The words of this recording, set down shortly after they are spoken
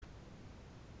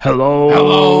Hello.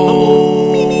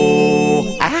 Hello.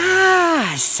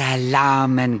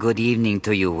 Salam and good evening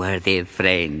to you, worthy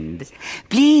friend.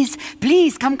 Please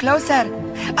come closer.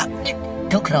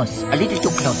 Too close, a little too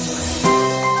close.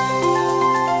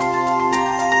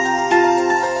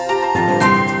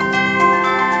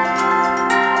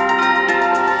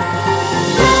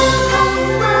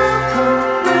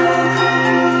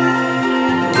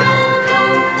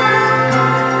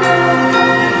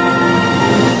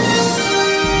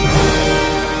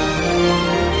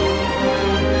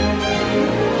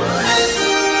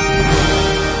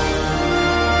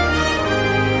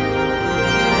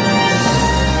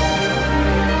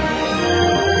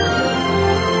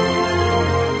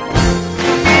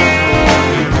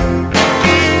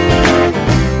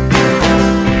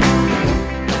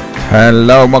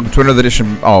 Hello and welcome to another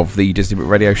edition of the Disney Brit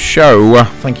Radio Show.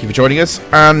 Thank you for joining us.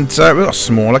 And we've got a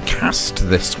smaller cast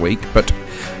this week, but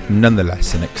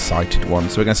nonetheless an excited one.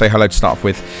 So we're going to say hello to start off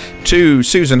with to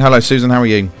Susan. Hello, Susan. How are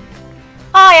you?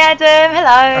 Hi, Adam.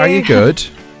 Hello. Are you good?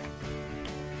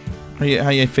 How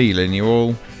you feeling? You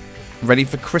all ready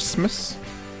for Christmas?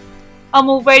 I'm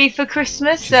all ready for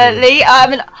Christmas, certainly. I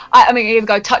mean, here we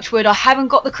go, touch wood. I haven't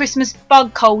got the Christmas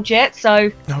bug cold yet, so...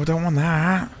 No, I don't want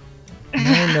that.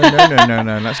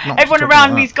 No. Let's not. Everyone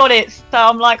around me's got it, so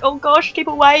I'm like, oh gosh, keep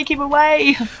away.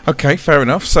 Okay, fair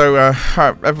enough. So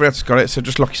everybody else has got it. So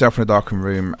just lock yourself in a darkened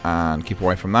room and keep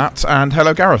away from that. And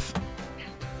hello, Gareth.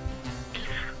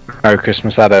 Merry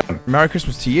Christmas, Adam. Merry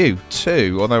Christmas to you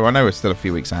too. Although I know it's still a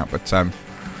few weeks out, but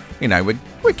you know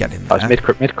we're getting there. Oh,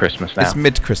 it's mid Christmas now. It's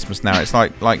mid Christmas now. It's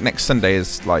like next Sunday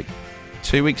is like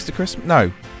 2 weeks to Christmas.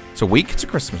 No. It's a week to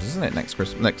Christmas, isn't it? Next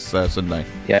Sunday.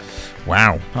 Yeah.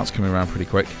 Wow, that's coming around pretty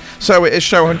quick. So it is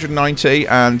show 190,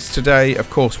 and today, of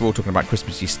course, we're all talking about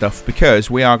Christmassy stuff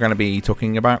because we are going to be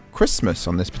talking about Christmas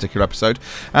on this particular episode.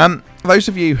 Those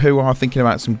of you who are thinking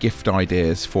about some gift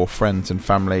ideas for friends and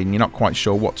family, and you're not quite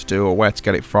sure what to do or where to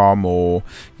get it from, or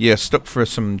you're stuck for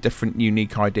some different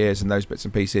unique ideas and those bits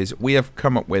and pieces, we have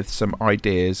come up with some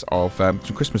ideas of some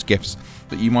Christmas gifts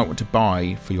that you might want to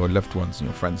buy for your loved ones and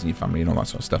your friends and your family and all that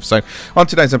sort of stuff. So on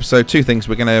today's episode, two things.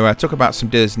 We're going to talk about some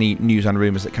Disney news and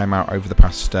rumours that came out over the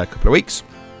past couple of weeks.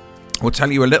 We'll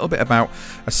tell you a little bit about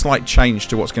a slight change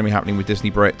to what's going to be happening with Disney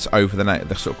Brit over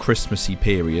the sort of Christmassy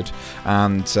period,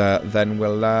 and then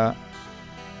we'll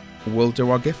do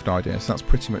our gift ideas. That's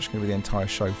pretty much going to be the entire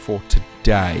show for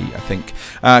today, I think.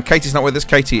 Katie's not with us.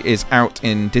 Katie is out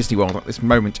in Disney World at this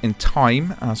moment in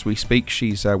time as we speak.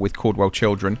 She's with Caldwell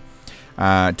Children,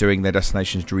 doing their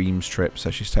Destinations Dreams trip.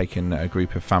 So she's taken a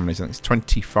group of families, I think it's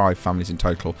 25 families in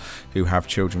total, who have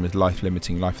children with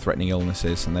life-limiting, life-threatening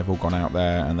illnesses, and they've all gone out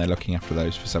there and they're looking after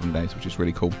those for 7 days, which is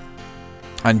really cool.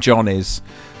 And John is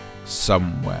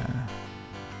somewhere.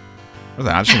 I don't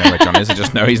actually know where John is, I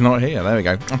just know he's not here. There we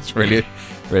go. That's really a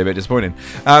bit disappointing.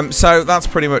 So that's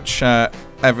pretty much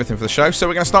everything for the show. So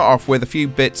we're going to start off with a few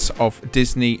bits of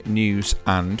Disney news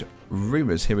and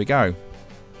rumours. Here we go.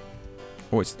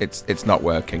 Oh, it's not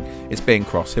working. It's being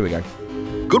crossed. Here we go.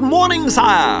 Good morning,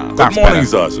 sire. That's Good morning,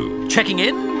 better. Zazu. Checking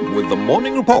in with the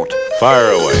morning report.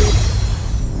 Fire away.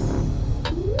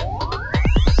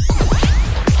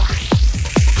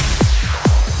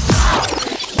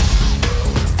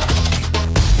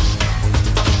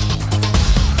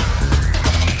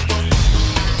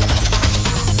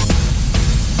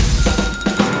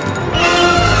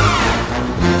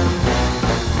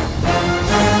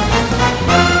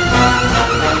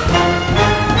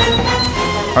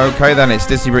 Okay, then it's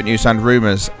Disney Brit News and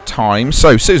Rumours time.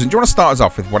 So, Susan, do you want to start us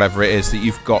off with whatever it is that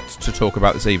you've got to talk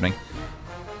about this evening?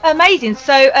 Amazing.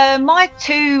 So my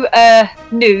two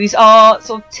news are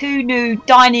sort of two new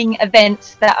dining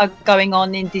events that are going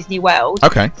on in Disney World.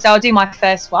 Okay. So I'll do my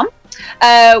first one,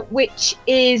 which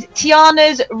is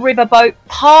Tiana's Riverboat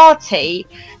Party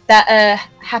that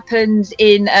happens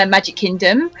in Magic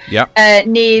Kingdom. Yep.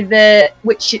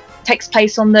 Which takes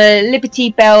place on the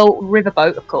Liberty Bell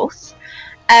Riverboat, of course.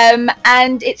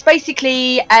 And it's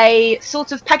basically a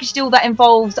sort of package deal that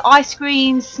involves ice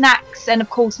cream, snacks, and of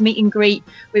course meet and greet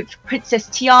with Princess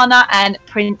Tiana and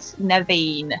Prince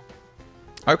Naveen.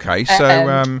 Okay,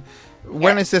 so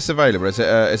when is this available? Is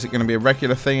it going to be a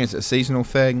regular thing? Is it a seasonal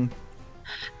thing?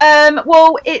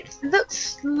 Well, it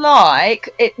looks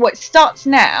like it starts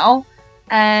now,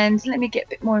 and let me get a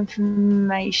bit more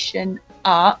information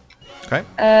up. Okay.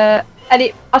 And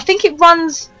I think it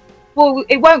runs. Well,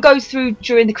 it won't go through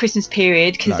during the Christmas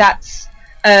period because that's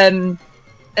a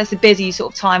busy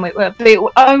sort of time. But it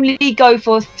will only go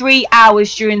for 3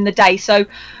 hours during the day. So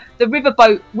the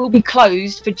riverboat will be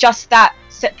closed for just that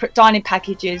separate dining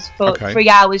packages for 3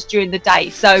 hours during the day.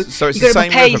 So it's you've the got to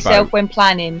same prepare riverboat. yourself when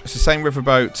planning. It's the same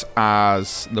riverboat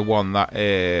as the one that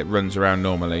runs around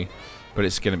normally, but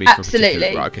it's going to be Absolutely. for a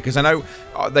particular... Right, okay, because I know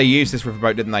they used this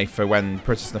riverboat, didn't they, for when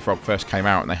Princess and the Frog first came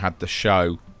out, and they had the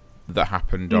show that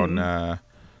happened on...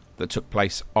 that took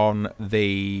place on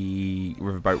the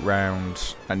riverboat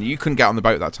round, and you couldn't get on the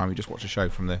boat that time. You just watched a show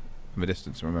from a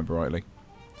distance, if I remember rightly.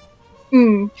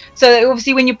 So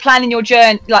obviously, when you're planning your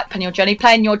journey,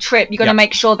 planning your trip, you're going to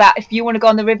make sure that if you want to go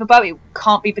on the riverboat, it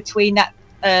can't be between that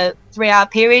 3-hour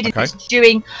period. Okay. It's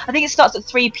during, I think it starts at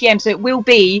 3 p.m, so it will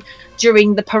be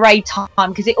during the parade time,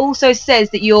 because it also says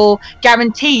that you're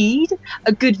guaranteed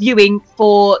a good viewing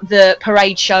for the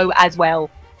parade show as well.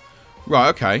 Right.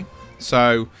 Okay.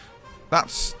 So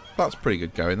that's pretty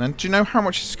good going then. Do you know how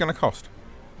much it's going to cost?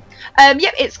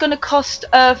 Yep, it's going to cost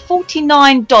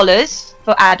 $49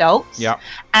 for adults. Yeah.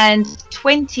 And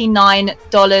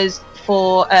 $29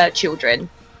 for children.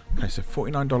 Okay, so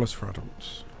 $49 for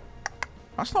adults.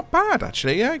 That's not bad,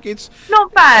 actually. Yeah, it's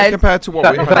not bad compared to what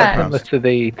we Is had. that similar to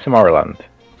the Tomorrowland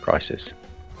prices?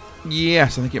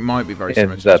 Yes, I think it might be very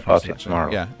similar to third this party price,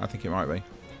 tomorrow. Yeah, I think it might be.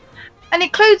 And it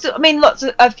includes,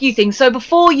 a few things. So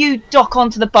before you dock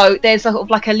onto the boat, there's sort of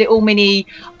like a little mini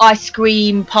ice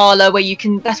cream parlour where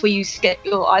that's where you get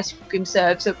your ice cream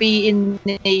served. So it'll be in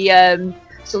the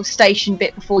sort of station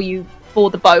bit before you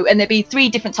board the boat, and there'll be 3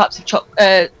 different types of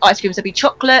ice creams. There'll be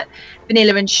chocolate,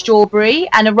 vanilla, and strawberry,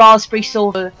 and a raspberry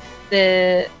for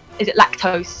is it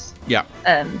lactose? Yeah.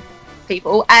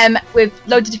 People, with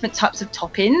loads of different types of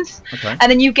toppings. Okay. And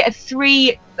then you get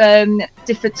 3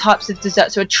 different types of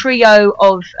desserts, so a trio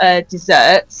of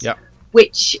desserts,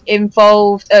 which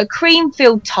involved a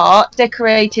cream-filled tart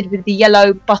decorated with the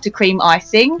yellow buttercream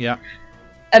icing,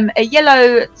 a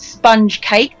yellow sponge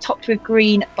cake topped with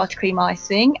green buttercream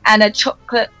icing, and a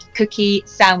chocolate cookie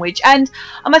sandwich. And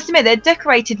I must admit, they're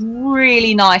decorated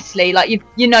really nicely. Like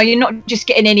you're not just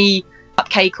getting any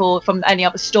cupcake or from any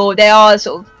other store. They are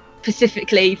sort of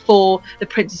specifically for the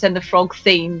Princess and the Frog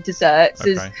themed desserts.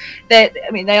 Okay.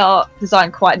 They are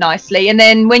designed quite nicely. And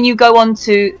then when you go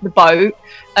onto the boat,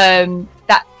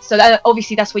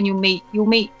 obviously that's when you'll meet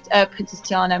Princess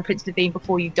Tiana and Prince Naveen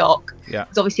before you dock. Yeah.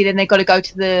 Because obviously then they've got to go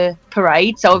to the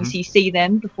parade. So obviously you see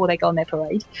them before they go on their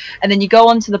parade, and then you go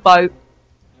onto the boat,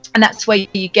 and that's where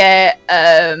you get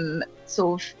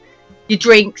sort of your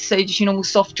drinks, so just your normal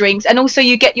soft drinks, and also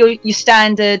you get your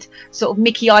standard sort of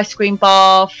Mickey ice cream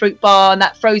bar, fruit bar, and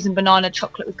that frozen banana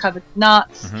chocolate with covered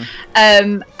nuts,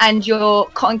 and your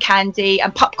cotton candy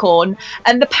and popcorn.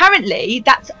 And apparently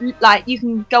that's like, you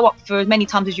can go up for as many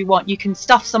times as you want. You can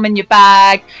stuff some in your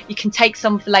bag, you can take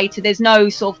some for later. There's no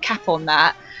sort of cap on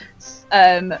that,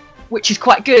 which is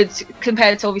quite good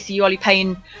compared to obviously you're only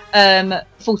paying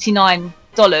 $49.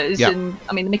 And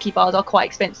I mean the Mickey bars are quite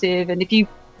expensive, and if you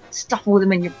stuff all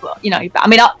them in your, I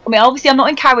mean obviously I'm not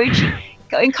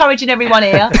encouraging everyone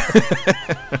here.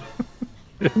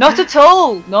 Not at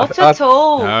all.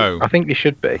 No. I think you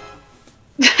should be.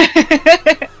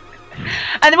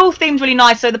 And they're all themed really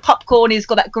nice. So the popcorn has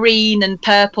got that green and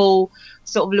purple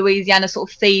sort of Louisiana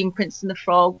sort of theme, Prince and the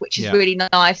Frog, which is really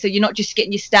nice. So you're not just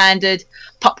getting your standard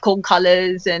popcorn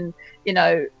colours, and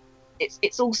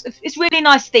it's really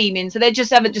nice theming. So they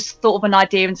just haven't just thought of an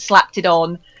idea and slapped it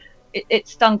on.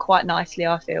 It's done quite nicely,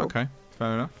 I feel. Okay,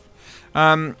 fair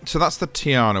enough. So that's the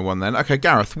Tiana one then. Okay,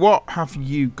 Gareth, what have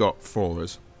you got for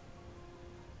us?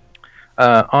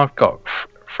 I've got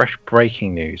fresh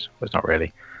breaking news. Well, it's not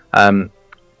really. Made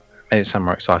it sound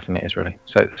more exciting than it is, really.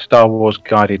 So the Star Wars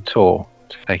guided tour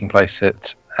is taking place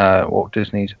at Walt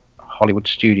Disney's Hollywood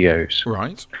Studios.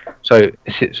 Right. So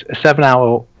it's a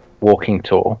 7-hour walking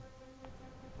tour.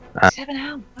 7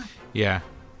 hours? Yeah.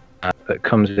 That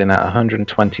comes in at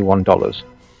 $121.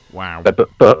 Wow.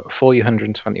 But for your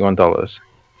 $121,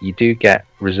 you do get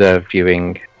reserve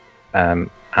viewing and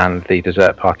the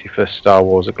dessert party for Star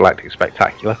Wars: A Galactic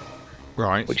Spectacular.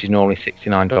 Right. Which is normally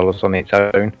 $69 on its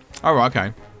own. Oh,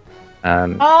 okay.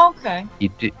 Okay.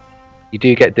 You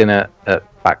do get dinner at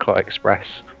Backlot Express,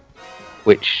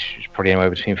 which is probably anywhere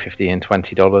between $50 and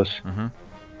 $20.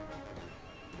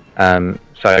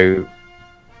 So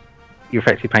you're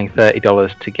effectively paying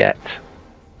 $30 to get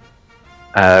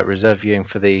reserve viewing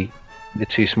for the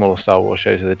 2 smaller Star Wars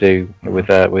shows that they do with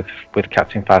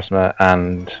Captain Phasma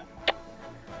and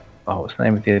what's the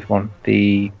name of the other one?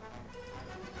 The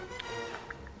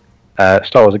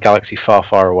Star Wars: A Galaxy Far,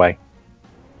 Far Away.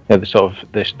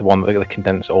 The one that they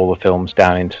condense all the films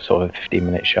down into sort of a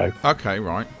 15-minute show. Okay,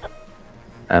 right.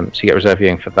 So you get reserve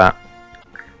viewing for that.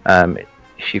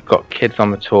 If you've got kids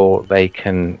on the tour, they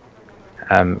can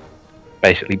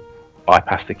basically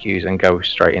bypass the queues and go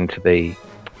straight into the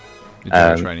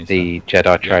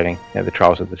Jedi training, the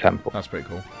Trials of the Temple. That's pretty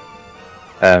cool.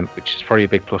 Which is probably a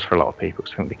big plus for a lot of people,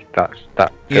 because I think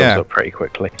that fills up pretty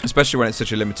quickly. Especially when it's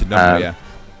such a limited number,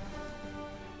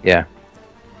 Yeah.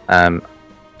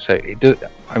 So it does.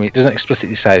 I mean, it doesn't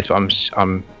explicitly say this, but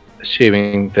I'm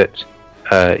assuming that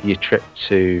your trip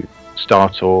to Star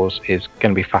Tours is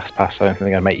going to be fast pass. So I don't think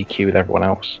they're going to make you queue with everyone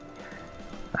else.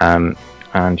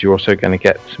 And you're also going to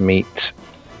get to meet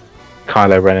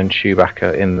Kylo Ren and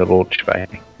Chewbacca in the launch bay.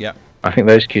 Yeah. I think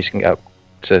those queues can get up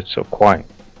to sort of quite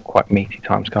meaty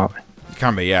times, can't they? It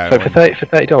can be, yeah. So for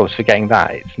 $30 for getting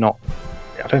that, it's not.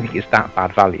 I don't think it's that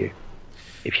bad value.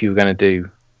 If you're going to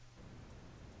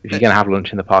have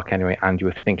lunch in the park anyway, and you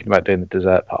were thinking about doing the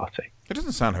dessert party, it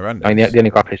doesn't sound horrendous. I mean, the only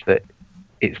gripe is that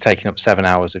it's taking up 7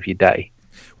 hours of your day.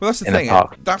 Well, that's the in thing.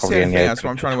 Park, that's the only thing. That's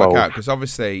what I'm trying to work out, because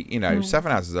obviously,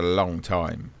 7 hours is a long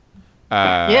time.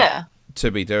 To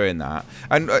be doing that,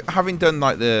 and having done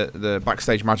like the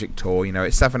backstage magic tour,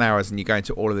 it's 7 hours, and you're going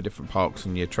to all of the different parks,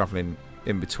 and you're traveling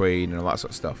in between and all that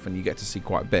sort of stuff, and you get to see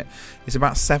quite a bit. It's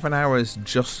about 7 hours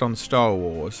just on Star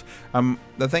Wars.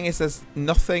 The thing is, there's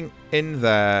nothing in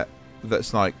there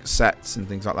that's like sets and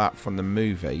things like that from the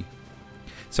movie,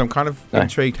 so I'm kind of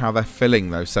intrigued how they're filling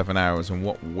those 7 hours and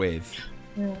what with.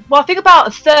 Well, I think about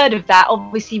a third of that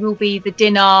obviously will be the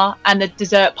dinner and the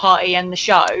dessert party and the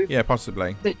show. Yeah,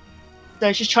 possibly. So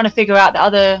it's just trying to figure out the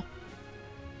other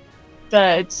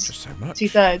thirds. Just so much.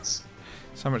 2/3.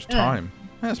 So much time.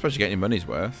 I suppose you're getting your money's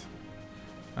worth.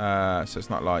 So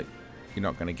it's not like you're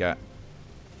not going to get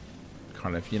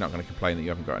you're not going to complain that you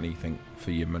haven't got anything for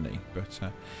your money, but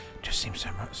it just seems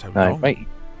so long. Mate,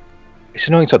 it's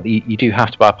annoying that you do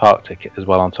have to buy a park ticket as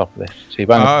well on top of this. So you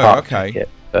buy a park ticket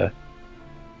for.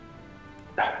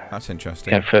 That's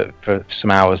interesting. For some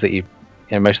hours that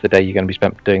most of the day you're going to be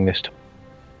spent doing this.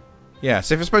 Yeah,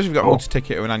 so if I suppose you've got a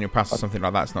multi-ticket or an annual pass or something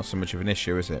like that, it's not so much of an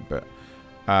issue, is it? But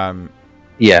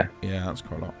yeah, that's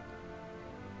quite a lot.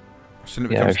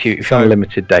 If you're on a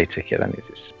limited day ticket, then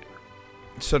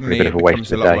it's suddenly a bit of a waste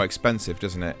becomes a lot more expensive,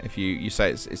 doesn't it? If you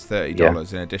say it's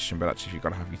 $30 in addition, but actually if you've got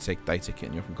to have your day ticket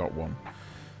and you haven't got one,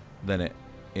 then it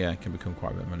can become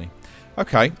quite a bit of money.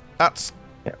 Okay, that's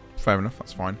fair enough.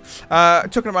 That's fine.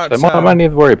 Talking about. So I'm only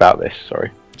worried about this.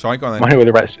 Sorry, go on then. I'm only worried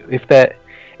about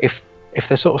if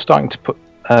they're sort of starting to put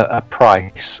a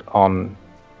price on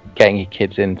getting your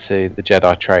kids into the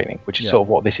Jedi training, which is sort of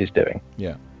what this is doing.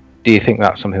 Yeah. Do you think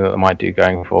that's something that they might do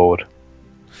going forward?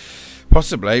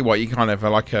 Possibly. What, you kind of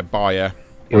like a buyer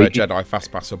or a Jedi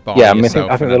fast pass or buy? Yeah, I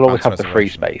think they'll always have the free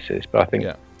spaces, but I think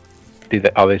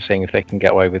are they seeing if they can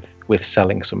get away with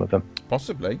selling some of them?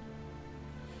 Possibly.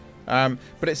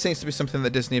 But it seems to be something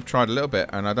that Disney have tried a little bit,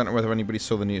 and I don't know whether anybody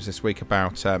saw the news this week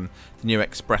about the new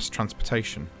express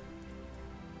transportation.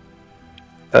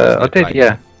 I did,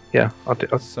 yeah. I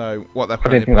did. So what they're I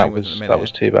didn't think that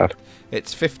was too bad.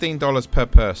 It's $15 per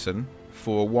person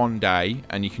for 1 day,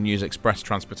 and you can use express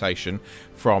transportation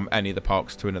from any of the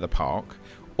parks to another park,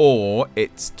 or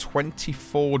it's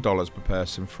 $24 per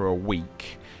person for a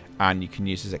week, and you can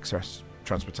use this express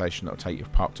transportation that'll take you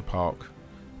park to park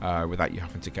without you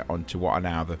having to get onto what are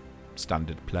now the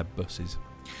standard pleb buses.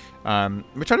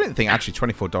 Which I don't think actually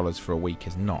 $24 for a week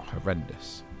is not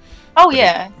horrendous.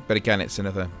 But again, it's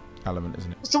another element,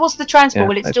 isn't it? So what's the transport?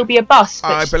 Will it still be a bus?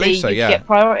 I believe so, yeah. Get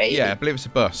priority? Yeah, I believe it's a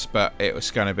bus, but it was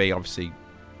going to be obviously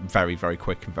very, very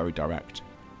quick and very direct.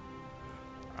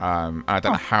 I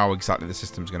don't know how exactly the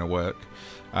system's going to work.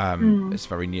 It's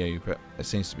very new, but it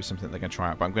seems to be something they're going to try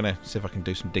out. But I'm going to see if I can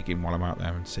do some digging while I'm out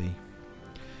there and see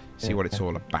what it's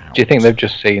all about. Do you think they've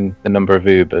just seen the number of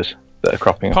Ubers that are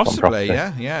cropping up on property?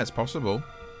 Possibly, yeah, it's possible.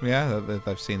 Yeah,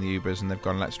 they've seen the Ubers and they've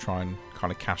gone, let's try and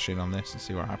kind of cash in on this and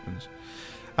see what happens.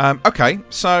 Okay,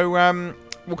 so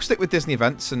we'll stick with Disney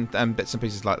events and bits and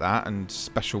pieces like that and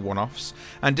special one-offs.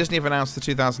 And Disney have announced the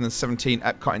 2017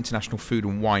 Epcot International Food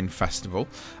and Wine Festival.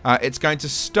 It's going to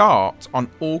start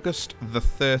on August the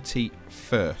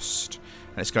 31st.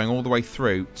 And it's going all the way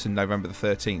through to November the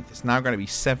 13th. It's now going to be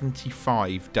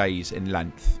 75 days in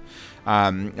length.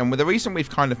 And the reason we've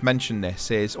kind of mentioned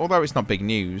this is, although it's not big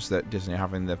news that Disney are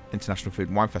having the International Food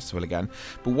and Wine Festival again,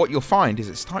 but what you'll find is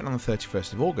it's starting on the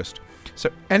 31st of August. So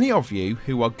any of you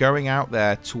who are going out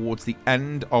there towards the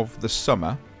end of the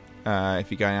summer,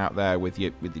 if you're going out there with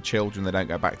your children, they don't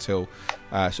go back till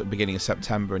sort of beginning of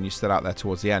September, and you're still out there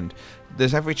towards the end,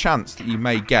 there's every chance that you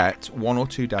may get 1 or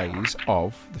 2 days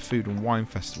of the Food and Wine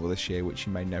Festival this year, which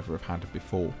you may never have had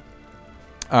before.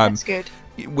 That's good.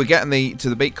 We're getting to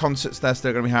the Beat concerts. They're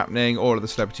still going to be happening. All of the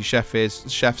celebrity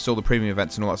chefs, all the premium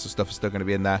events and all that sort of stuff are still going to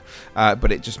be in there.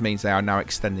 But it just means they are now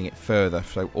extending it further.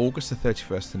 So August the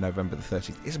 31st to November the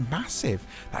 30th is massive.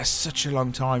 That's such a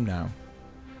long time now.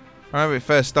 I remember it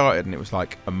first started and it was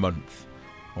like a month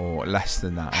or less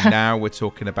than that. And now we're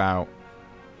talking about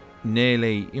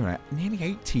nearly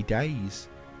 80 days,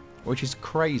 which is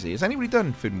crazy. Has anybody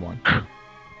done Food and Wine?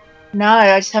 No,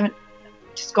 I just haven't.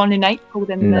 Just gone in April,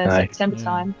 then September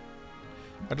time.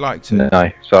 I'd like to.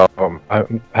 No, so I'm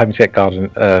having to get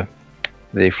the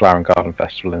Flower and Garden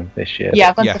Festival in this year.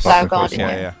 Yeah, I've gone to the Flower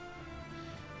Garden.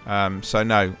 So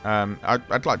no,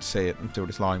 I'd like to see it until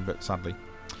this line, but sadly,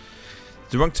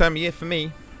 it's the wrong time of year for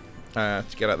me to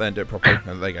get out there and do it properly.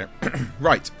 Oh, there you go.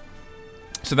 Right.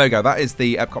 So there you go. That is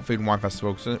the Epcot Food and Wine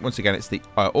Festival. So once again, it's the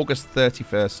August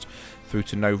 31st through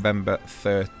to November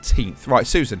 13th. Right,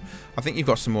 Susan, I think you've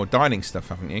got some more dining stuff,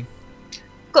 haven't you?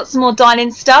 Got some more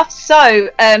dining stuff. So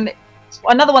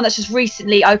another one that's just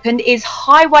recently opened is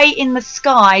Highway in the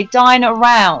Sky Dine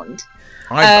Around.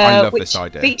 I love which this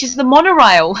idea. Features the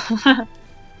monorail.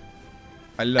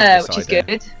 I love this which idea. Is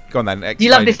good. Go on then.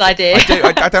 You love this idea. I do.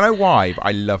 I don't know why, but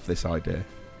I love this idea.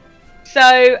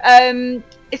 So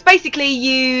it's basically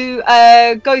you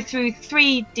go through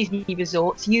 3 Disney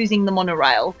resorts using the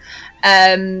monorail,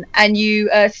 and you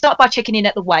start by checking in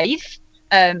at the Wave,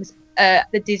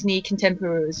 the Disney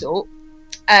Contemporary Resort.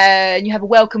 You have a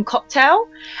welcome cocktail,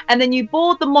 and then you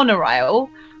board the monorail,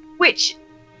 which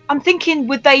I'm thinking,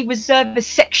 would they reserve a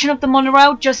section of the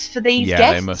monorail just for these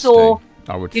guests? They must or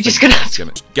do. I would. You're just gonna have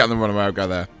to get on the monorail, go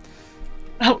there.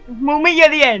 We'll meet you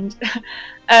at the end.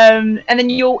 And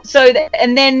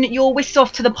then you're whisked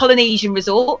off to the Polynesian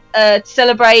Resort to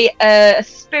celebrate a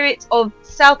spirit of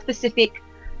South Pacific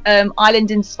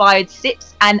island-inspired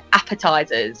sips and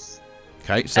appetizers.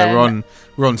 Okay, so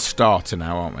we're on starter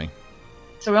now, aren't we?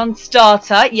 So we're on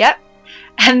starter, yep.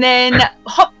 And then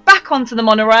hop back onto the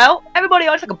monorail. Everybody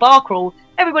on. It's like a bar crawl.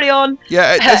 Everybody on.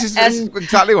 Yeah, this is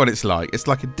exactly what it's like. It's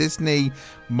like a Disney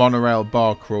monorail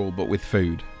bar crawl, but with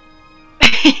food.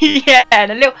 Yeah,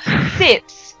 and a little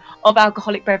sips of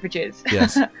alcoholic beverages.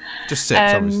 Yes, just sips,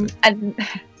 obviously. And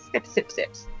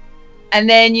sips. And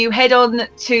then you head on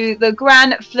to the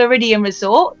Grand Floridian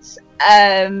Resort,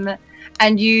 and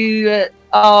you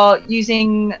are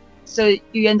using. So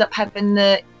you end up having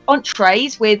the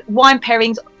entrees with wine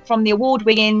pairings from the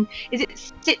award-winning. Is it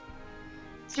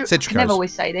Citrus? I never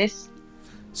always say this.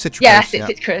 Citrus. Yeah, that's it.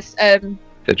 Citrus.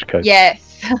 Citrus.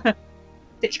 Yes.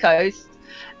 Citrus.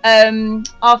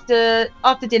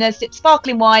 After dinner, sip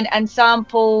sparkling wine and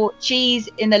sample cheese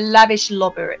in the lavish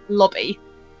lobby.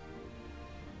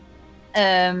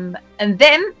 And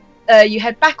then you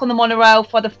head back on the monorail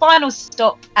for the final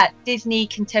stop at Disney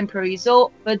Contemporary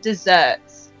Resort for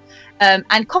desserts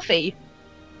and coffee.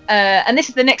 And this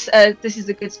is the next. This is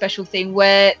a good special thing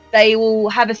where they will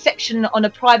have a section on a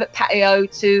private patio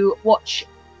to watch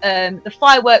the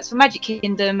fireworks for Magic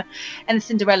Kingdom and the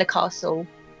Cinderella Castle.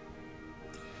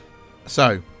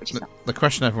 So, the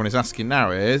question everyone is asking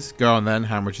now is, go on then,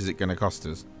 how much is it going to cost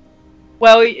us?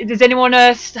 Well, does anyone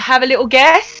have a little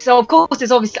guess? So, of course,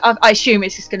 there's obviously, I assume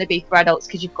it's just going to be for adults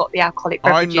because you've got the alcoholic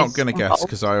beverages. I'm not going to guess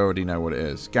because I already know what it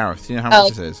is. Gareth, do you know how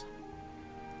much it is?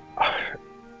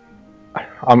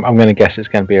 I'm going to guess it's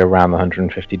going to be around the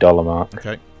 $150 mark.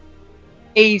 Okay.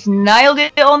 He's nailed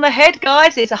it on the head,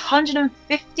 guys. It's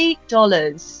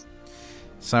 $150.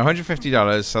 So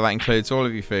 $150, so that includes all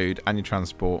of your food and your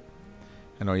transport.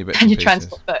 And all your bits and and your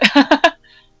pieces. transport.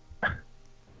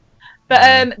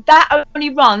 But that only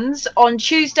runs on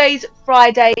Tuesdays,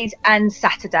 Fridays, and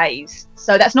Saturdays.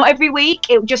 So that's not every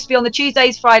week. It will just be on the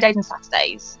Tuesdays, Fridays, and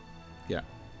Saturdays. Yeah.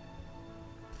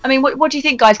 I mean, what do you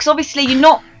think, guys? Because obviously you're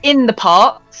not in the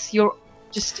parks. You're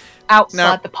just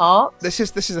outside the parks. This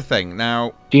is the thing.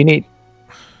 Now, do you need?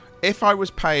 If I was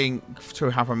paying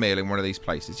to have a meal in one of these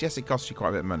places, yes, it costs you quite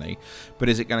a bit of money, but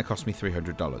is it going to cost me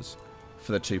 $300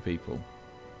 for the 2 people?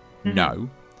 Mm-hmm. No.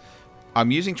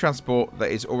 I'm using transport that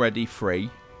is already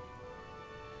free,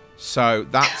 so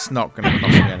that's not going to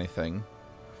cost me anything.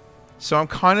 So I'm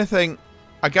kind of thinking,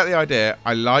 I get the idea,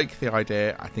 I like the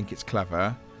idea, I think it's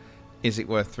clever. Is it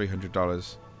worth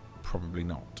 $300? Probably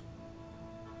not.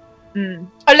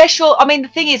 Unless you're, I mean, the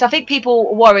thing is, I think people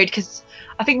are worried because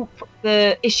I think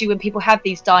the issue when people have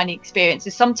these dining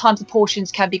experiences, sometimes the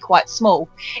portions can be quite small.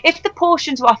 If the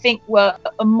portions, I think, were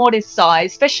a modest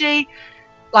size, especially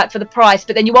like for the price,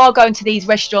 but then you are going to these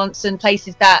restaurants and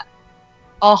places that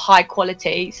are high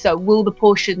quality. So will the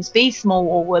portions be small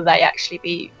or will they actually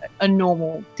be a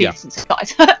normal, decent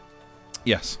size?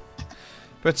 Yes.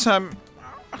 But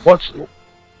what's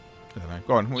I don't know.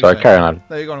 Go on. Sorry, carry on, Adam.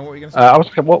 There you go. What were you going to say? I was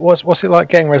thinking, what's it like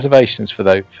getting reservations for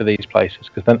these places?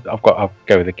 Because then I'll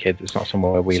go with the kids. It's not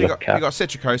somewhere we look at. You got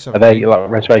Citricoast. Are they like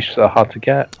reservations that are hard to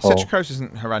get? Citricoast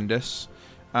isn't horrendous.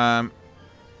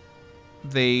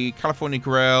 The California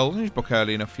Grill, you book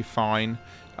early enough, you're fine.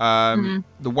 The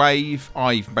Wave,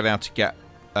 I've been able to get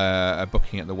a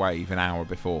booking at the Wave an hour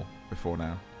before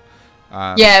now.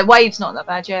 Yeah, Wave's not that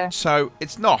bad. Yeah. So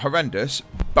it's not horrendous,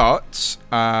 but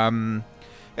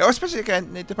I suppose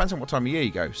again it depends on what time of year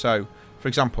you go. So, for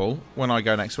example, when I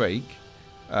go next week,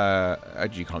 you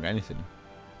can't get anything.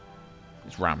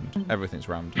 It's rammed. Everything's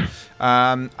rammed.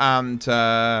 I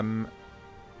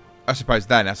suppose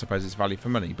it's value for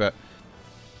money, but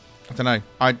I don't know.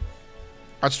 I'd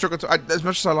struggle to, as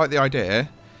much as I like the idea,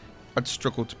 I'd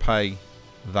struggle to pay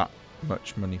that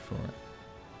much money for it.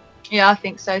 Yeah, I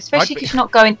think so. Especially because you're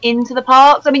not going into the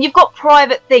parks. I mean, you've got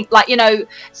private things like,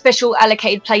 special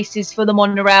allocated places for the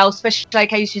monorail, special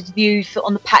allocated views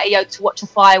on the patio to watch the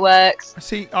fireworks.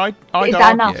 See, I'd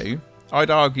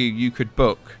argue you could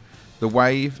book the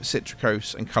Wave,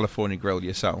 Citricoast, and California Grill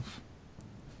yourself,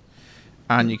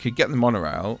 and you could get the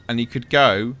monorail, and you could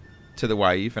go to the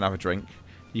Wave and have a drink.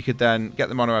 You could then get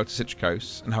the monorail to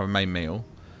Citricoast and have a main meal,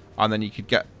 and then you could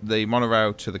get the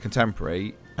monorail to the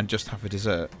Contemporary and just have a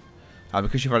dessert. And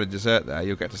because you've had a dessert there,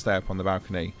 you'll get to stay up on the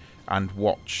balcony and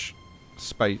watch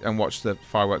the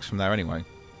fireworks from there anyway.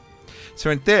 So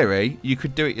in theory, you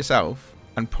could do it yourself,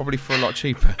 and probably for a lot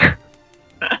cheaper.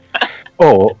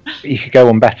 Or you could go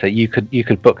on better. You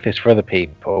could book this for other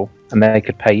people, and they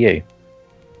could pay you.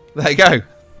 There you go.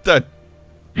 Done.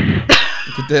 You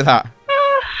could do that.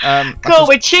 Cool,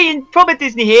 we're cheating proper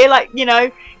Disney here,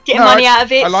 getting money out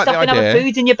of it, stuffing other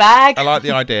foods in your bag. I like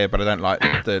the idea, but I don't like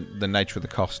the nature of the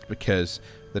cost, because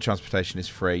the transportation is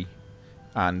free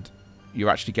and you're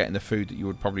actually getting the food that you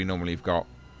would probably normally have got.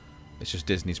 It's just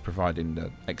Disney's providing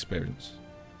the experience.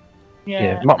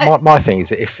 Yeah. My thing is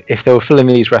that if they were filling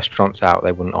these restaurants out,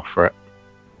 they wouldn't offer it.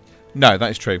 No,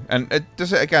 that is true. And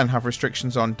does it again have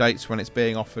restrictions on dates when it's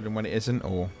being offered and when it isn't,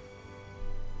 or?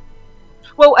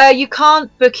 Well, you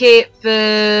can't book it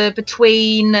for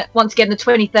between, once again, the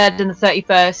 23rd and the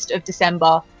 31st of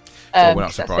December. Well, we're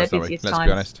not surprised, are we? Let's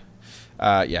be honest.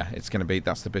 It's going to be,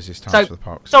 that's the busiest time for the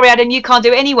parks. Sorry, Adam, you can't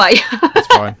do it anyway. That's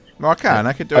fine. Well,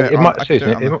 I could do it. It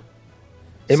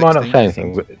might not say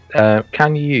anything, but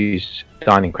can you use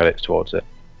dining credits towards it?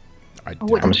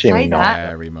 I'm assuming not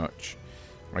very much.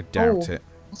 I doubt it.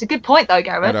 It's a good point, though,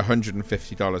 Gareth. At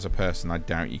 $150 a person, I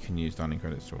doubt you can use dining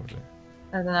credits towards it.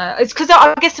 I don't know. It's because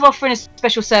I guess they're offering a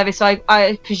special service, so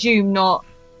I presume not.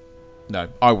 No,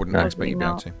 I wouldn't expect you to be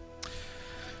able to.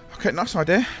 Okay, nice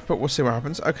idea, but we'll see what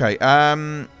happens. Okay,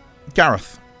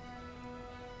 Gareth,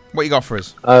 what you got for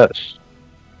us?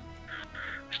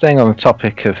 Staying on the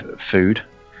topic of food,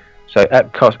 so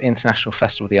Epcot's International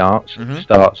Festival of the Arts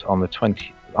starts on the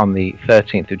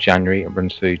 13th of January and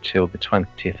runs through till the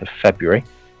 20th of February,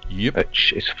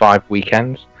 which is 5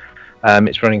 weekends.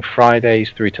 It's running Fridays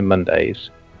through to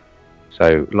Mondays,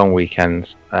 so long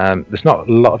weekends. There's not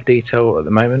a lot of detail at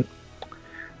the moment.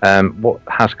 What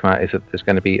has come out is that there's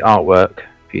going to be artwork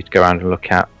for you to go around and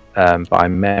look at by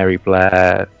Mary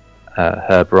Blair,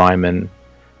 Herb Ryman,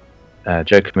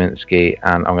 Joe Kaminsky,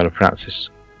 and I'm going to pronounce this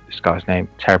guy's name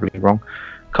terribly wrong,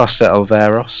 Costa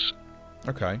Alveros.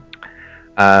 Okay.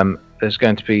 There's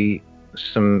going to be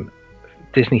some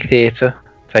Disney theatre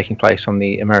taking place on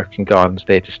the American Gardens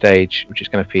Theatre stage, which is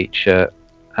going to feature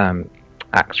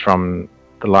acts from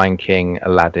The Lion King,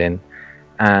 Aladdin,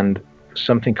 and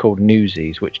something called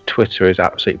Newsies, which Twitter is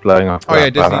absolutely blowing up. Oh yeah,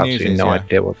 Disney Newsies. No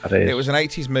idea what that is. It was an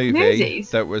 80s movie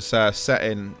that was set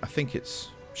in, I think it's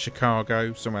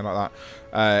Chicago, somewhere like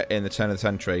that, in the turn of the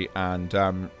century, and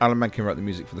Alan Menken wrote the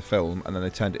music for the film, and then they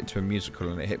turned it into a musical,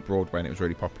 and it hit Broadway, and it was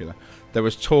really popular. There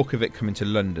was talk of it coming to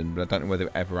London, but I don't know whether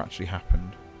it ever actually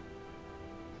happened.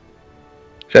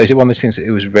 So is it one of those things that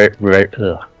it was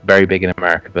very big in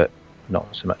America, but not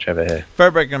so much over here?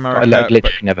 Very big in America. I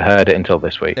literally never heard it until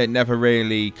this week. It never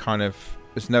really kind of...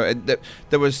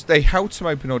 They held some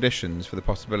open auditions for the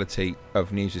possibility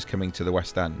of Newsies coming to the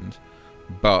West End,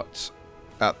 but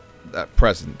at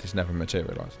present it's never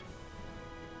materialised.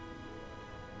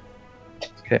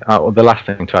 Okay. Well, the last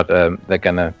thing to add, they're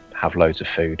going to have loads of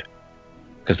food,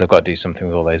 because they've got to do something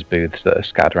with all those booths that are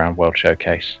scattered around World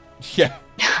Showcase. Yeah.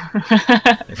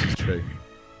 This is true.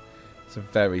 It's a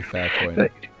very fair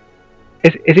point.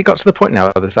 Is it got to the point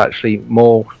now where there's actually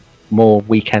more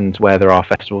weekends where there are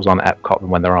festivals on Epcot than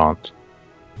when there aren't?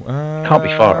 Can't be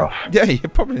far off. Yeah, you're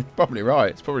probably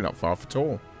right. It's probably not far off at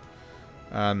all.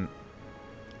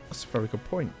 That's a very good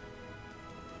point.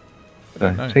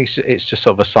 I think it's just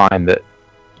sort of a sign that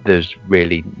there's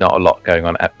really not a lot going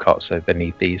on at Epcot, so they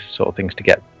need these sort of things to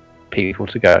get people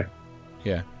to go.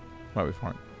 Yeah, might be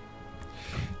fine.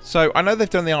 So I know they've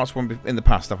done the arts one in the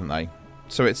past, haven't they?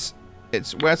 So it's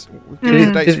where's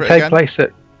the dates Did for it it take again? place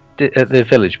at the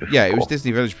village before? Yeah, it was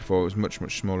Disney Village before. It was much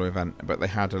smaller event, but they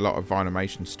had a lot of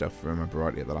Vinimation stuff. If I remember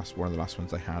rightly, at one of the last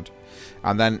ones they had,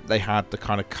 and then they had the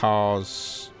kind of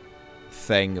Cars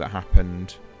thing that happened.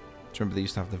 Do you remember they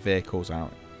used to have the vehicles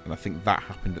out? And I think that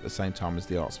happened at the same time as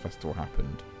the Arts Festival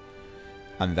happened,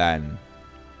 and then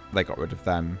they got rid of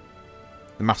them.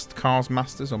 The Cars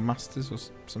Masters or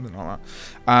something like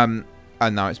that.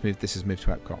 And now this has moved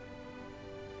to Epcot.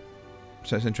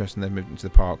 So it's interesting they've moved into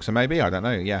the park. So maybe, I don't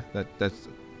know. Yeah,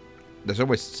 there's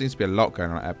always seems to be a lot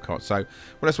going on at Epcot. So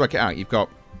let's work it out. You've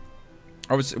got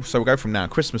obviously. So we'll go from now.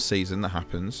 Christmas season that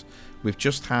happens. We've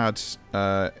just had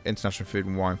International Food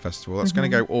and Wine Festival. That's going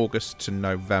to go August to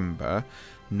November.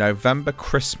 November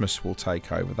Christmas will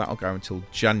take over. That'll go until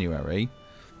January.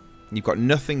 You've got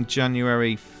nothing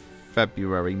January,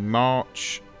 February,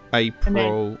 March,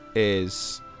 April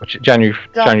is. Which January,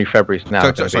 February is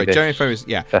now. January, February is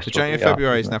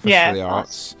February is now Festival of the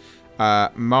Arts.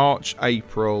 March,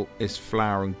 April is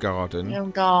Flower and Garden.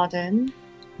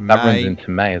 That runs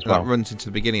into May as well. That runs into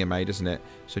the beginning of May, doesn't it?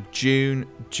 So June,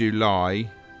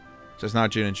 July. So it's now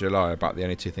June and July are about the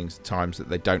only two times that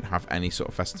they don't have any sort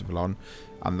of festival on,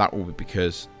 and that will be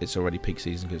because it's already peak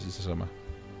season because it's the summer.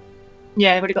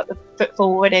 Yeah, they've already got the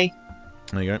footfall already.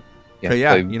 There you go. Yeah, so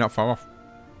yeah, so you're not far off.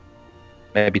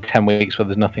 Maybe 10 weeks where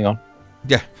there's nothing on.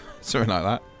 Yeah, something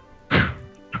like that.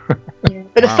 Yeah.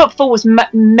 But the footfall was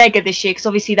mega this year because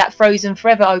obviously that Frozen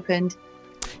Forever opened.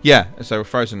 Yeah, so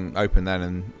Frozen opened then,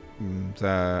 and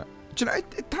do you know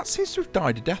that seems to have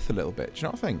died a death a little bit. Do you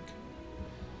not think?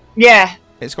 Yeah,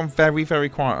 it's gone very, very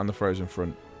quiet on the Frozen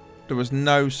front. There was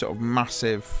no sort of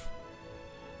massive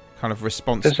kind of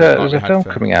response. There's a film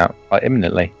coming out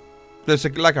imminently. There's a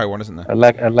Lego one, isn't there? A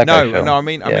Lego film. No. I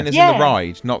mean, it's in the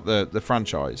ride, not the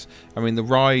franchise. I mean, the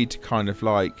ride kind of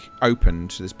like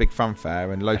opened to this big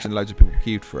fanfare, and loads of people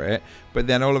queued for it. But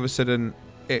then all of a sudden,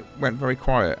 it went very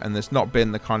quiet, and there's not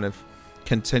been the kind of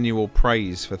continual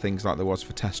praise for things like there was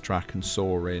for Test Track and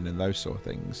Soarin' and those sort of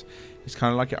things. It's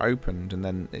kind of like it opened, and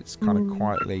then it's kind of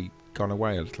quietly gone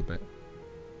away a little bit.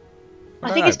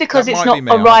 I think it's because it's not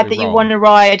a ride that you want to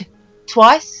ride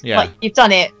twice. Yeah. Like you've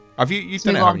done it. You've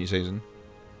done it, haven't you, Susan?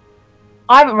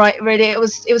 I haven't read it. It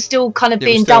was still kind of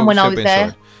being done when I was there.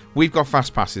 Sorted. We've got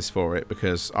fast passes for it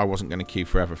because I wasn't going to queue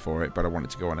forever for it, but I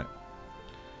wanted to go on it.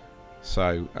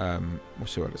 So we'll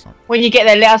see what it's like. When you get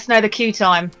there, let us know the queue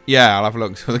time. Yeah, I'll have a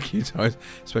look for the queue time,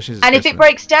 especially. And if it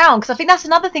breaks down, because I think that's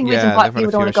another reason why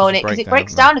people don't want to go on it, because it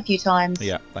breaks down a few times.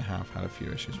 Yeah, they have had a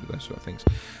few issues with those sort of things.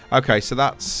 Okay, so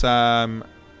that's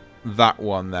that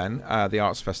one then, the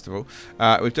Arts Festival.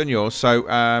 We've done yours, so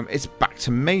it's back to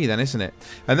me then, isn't it?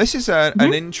 And this is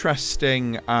an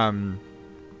interesting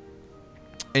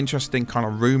kind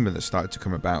of rumour that started to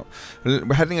come about.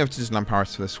 We're heading over to Disneyland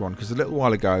Paris for this one because a little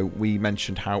while ago we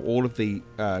mentioned how all of the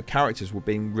characters were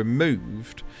being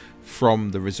removed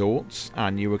from the resorts,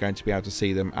 and you were going to be able to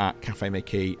see them at Cafe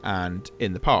Mickey and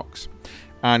in the parks.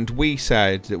 And we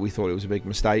said that we thought it was a big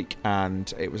mistake,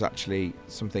 and it was actually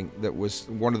something that was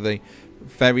one of the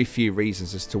very few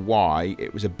reasons as to why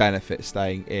it was a benefit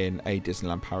staying in a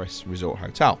Disneyland Paris resort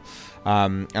hotel.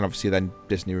 And obviously then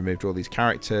Disney removed all these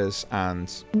characters,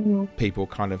 and people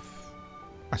kind of,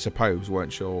 I suppose,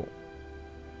 weren't sure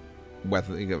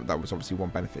whether that was obviously one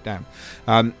benefit down.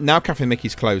 Now Cafe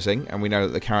Mickey's closing, and we know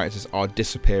that the characters are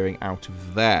disappearing out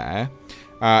of there.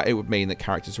 It would mean that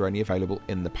characters are only available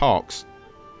in the parks.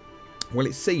 Well,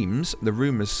 it seems, the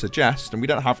rumours suggest, and we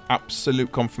don't have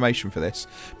absolute confirmation for this,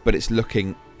 but it's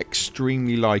looking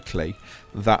extremely likely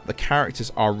that the characters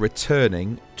are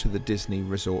returning to the Disney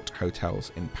Resort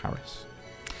hotels in Paris.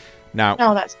 Now,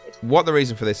 that's good. What the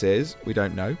reason for this is, we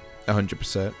don't know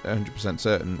 100%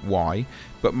 certain why,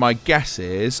 but my guess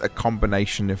is a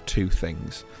combination of two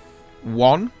things.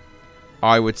 One,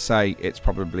 I would say it's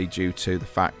probably due to the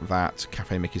fact that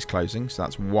Cafe Mickey's closing, so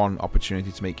that's one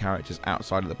opportunity to meet characters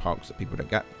outside of the parks that people don't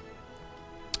get.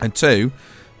 And two,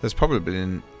 there's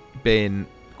probably been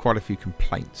quite a few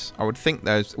complaints. I would think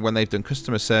when they've done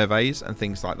customer surveys and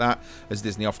things like that, as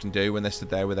Disney often do when they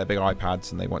stood there with their big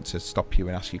iPads and they want to stop you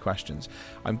and ask you questions,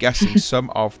 I'm guessing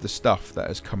some of the stuff that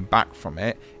has come back from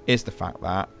it is the fact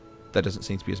that there doesn't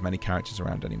seem to be as many characters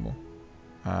around anymore.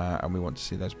 And we want to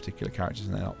see those particular characters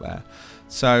and they're not there.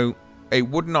 So it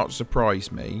would not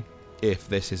surprise me if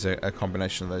this is a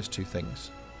combination of those two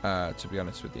things, to be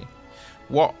honest with you.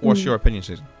 What's your opinion,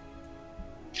 Susan?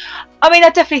 I mean, I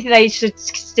definitely think they should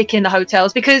stick in the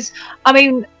hotels because, I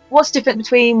mean, what's different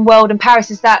between World and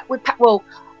Paris is that well,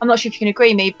 I'm not sure if you can agree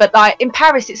with me, but like in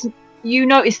Paris, you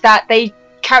notice that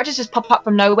characters just pop up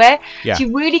from nowhere. Yeah. So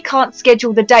you really can't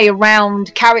schedule the day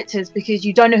around characters because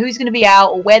you don't know who's going to be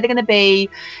out or where they're going to be,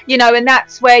 and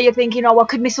that's where you're thinking, I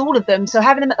could miss all of them. So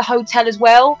having them at the hotel as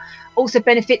well also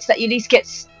benefits that you at least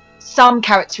get some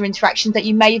character interactions that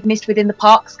you may have missed within the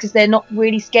parks because they're not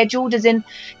really scheduled as in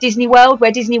Disney World,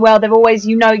 where Disney World they're always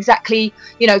exactly,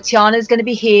 Tiana's going to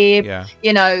be here,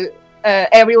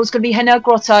 Ariel's going to be in her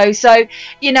grotto, so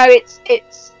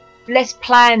it's less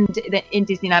planned in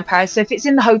Disneyland Paris. So if it's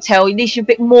in the hotel, at least you're a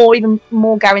bit more, even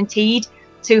more guaranteed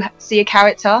to see a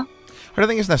character. I don't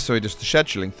think it's necessarily just the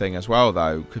scheduling thing as well,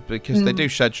 though, because they do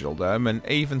schedule them, and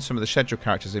even some of the scheduled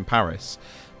characters in Paris,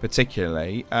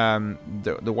 particularly,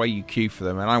 the way you queue for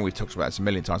them, and I know we've talked about this a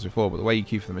million times before, but the way you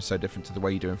queue for them is so different to the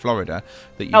way you do in Florida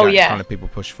that you don't kind of people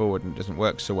push forward and it doesn't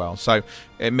work so well. So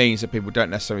it means that people don't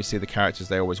necessarily see the characters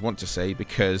they always want to see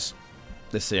because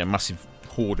they see a massive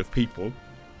horde of people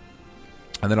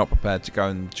and they're not prepared to go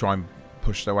and try and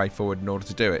push their way forward in order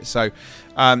to do it. So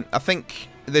I think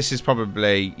this is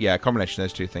probably a combination of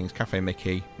those two things: Cafe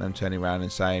Mickey, them turning around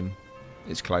and saying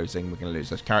it's closing, we're going to lose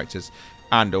those characters,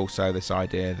 and also this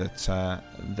idea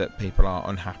that people are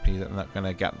unhappy that they're not going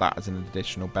to get that as an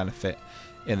additional benefit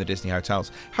in the Disney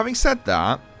hotels. Having said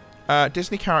that,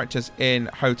 Disney characters in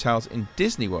hotels in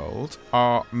Disney World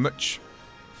are much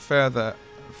farther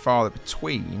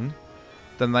between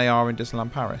than they are in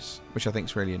Disneyland Paris, which I think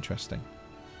is really interesting.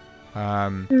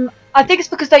 I think it's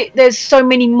because there's so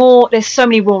many more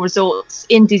resorts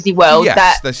in Disney World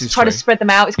that try to spread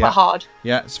them out is quite hard.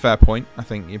 Yeah, it's a fair point. I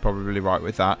think you're probably right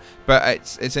with that.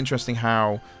 But it's interesting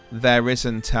how there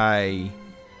isn't a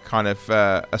kind of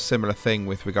a similar thing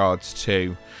with regards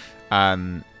to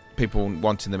people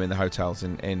wanting them in the hotels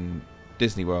in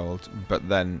Disney World, but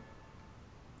then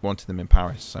wanting them in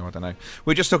Paris. So I don't know.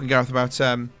 We're just talking, Gareth, about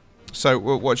so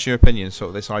what's your opinion, sort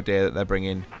of this idea that they're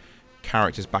bringing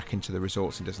characters back into the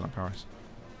resorts in Disneyland Paris?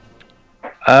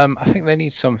 I think they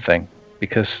need something,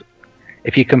 because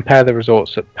if you compare the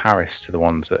resorts at Paris to the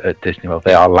ones at Disney World,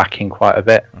 they are lacking quite a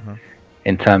bit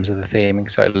in terms of the theming.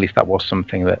 So at least that was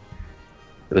something that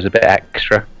was a bit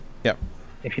extra. Yep.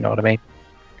 If you know what I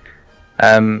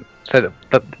mean. So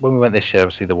when we went this year,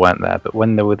 obviously they weren't there, but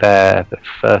when they were there the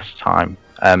first time,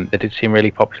 they did seem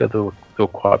really popular. There were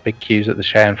quite big queues at the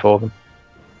Cheyenne for them.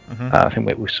 I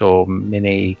think we saw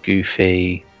Minnie,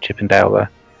 Goofy, Chip and Dale there.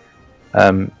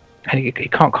 And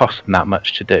it can't cost them that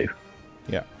much to do.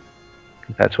 Yeah.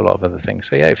 Compared to a lot of other things.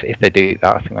 So yeah, if they do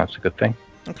that, I think that's a good thing.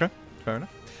 Okay, fair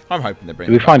enough. I'm hoping they bring.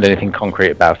 Did we find anything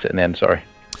concrete about it in the end? Sorry.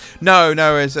 No,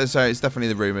 it's definitely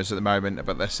the rumours at the moment,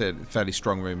 but they're fairly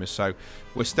strong rumours, so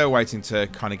we're still waiting to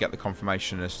kind of get the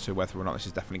confirmation as to whether or not this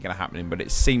is definitely going to happen. But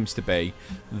it seems to be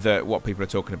that what people are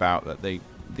talking about, that the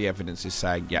evidence is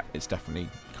saying, yeah, it's definitely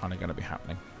kind of going to be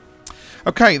happening.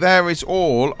 Okay, there is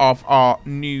all of our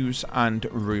news and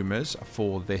rumours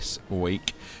for this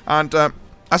week. And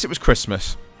as it was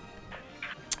Christmas,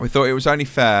 we thought it was only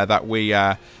fair that we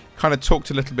kind of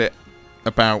talked a little bit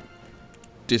about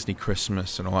Disney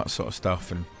Christmas and all that sort of stuff,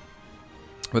 and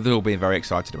we've all been very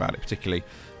excited about it, particularly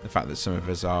the fact that some of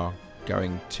us are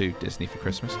going to Disney for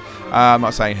Christmas. I'm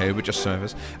not saying who, but just some of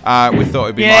us. We thought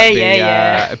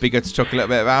it'd be good to talk a little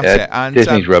bit about it. And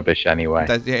Disney's rubbish anyway.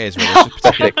 It is rubbish,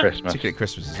 especially at Christmas. Particularly at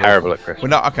Christmas. Is terrible at Christmas.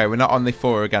 We're not on the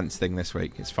for or against thing this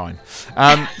week. It's fine.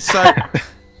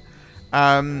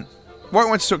 What I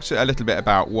wanted to talk a little bit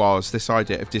about was this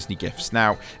idea of Disney gifts.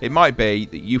 Now, it might be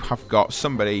that you have got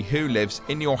somebody who lives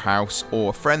in your house, or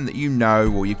a friend that you know,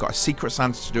 or you've got a secret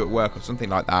Santa to do at work or something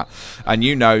like that, and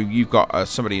you've got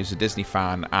somebody who's a Disney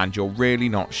fan and you're really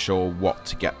not sure what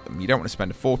to get them. You don't want to spend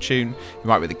a fortune. It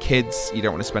might be the kids. You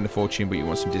don't want to spend a fortune, but you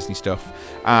want some Disney stuff.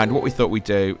 And what we thought we'd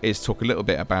do is talk a little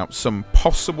bit about some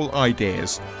possible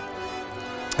ideas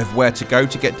of where to go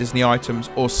to get Disney items,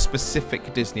 or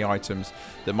specific Disney items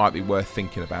that might be worth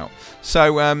thinking about.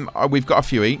 So we've got a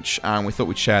few each, and we thought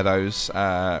we'd share those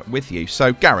with you.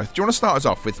 So Gareth, do you want to start us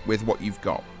off with what you've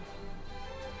got?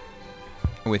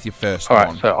 With your first one.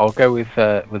 Alright, so I'll go with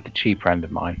the cheaper end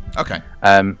of mine. Okay.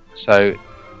 So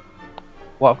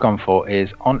what I've gone for is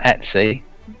on Etsy,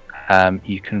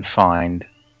 you can find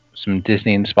some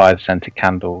Disney-inspired scented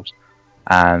candles,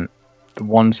 and the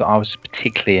ones that I was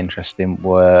particularly interested in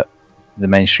were the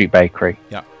Main Street Bakery,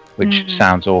 which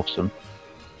sounds awesome.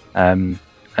 And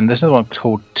there's another one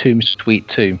called Tomb Sweet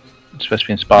Tomb. It's supposed to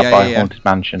be inspired by a Haunted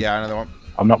Mansion. Yeah, another one.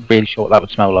 I'm not really sure what that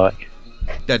would smell like.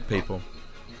 Dead people.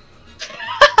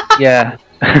 Yeah.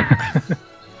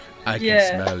 I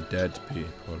can smell dead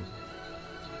people.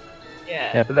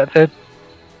 Yeah. Yeah, but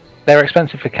they're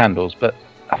expensive for candles, but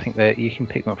I think that you can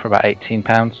pick them up for about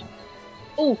 £18.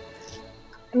 Oh,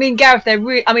 I mean, Gareth, they're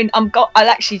really. I mean, I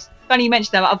actually. Funny you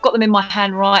mentioned them. I've got them in my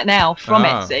hand right now from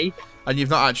Etsy. And you've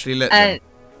not actually lit them.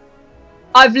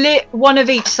 I've lit one of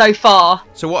each so far.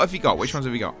 So what have you got? Which ones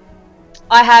have you got?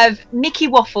 I have Mickey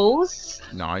Waffles.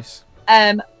 Nice.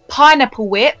 Pineapple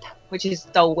Whip, which is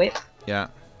Dole Whip. Yeah.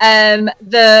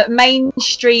 The Main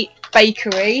Street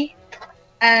Bakery,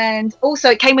 and also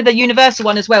it came with a Universal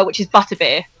one as well, which is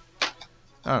Butterbeer.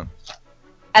 Oh.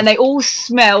 And they all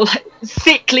smell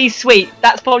sickly sweet.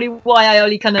 That's probably why I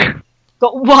only kind of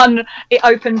got one. It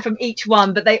opened from each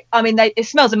one, but it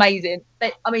smells amazing.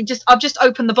 I've just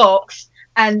opened the box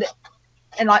and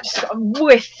like just got a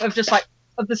whiff of just like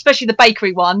especially the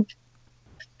bakery one.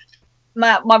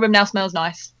 My room now smells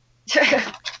nice.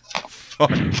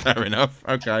 Fair enough.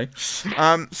 Okay.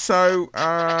 So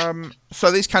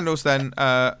these candles then,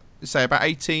 say about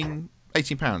 £18,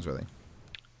 were they?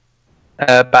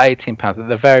 About £18.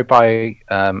 They vary by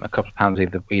a couple of pounds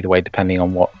either way, depending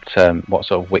on what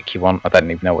sort of wick you want. I don't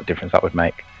even know what difference that would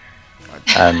make.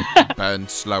 Burn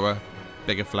slower,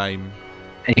 bigger flame.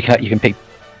 And you can pick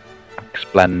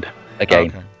Blend again.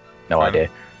 Okay. No idea.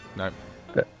 No.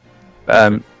 But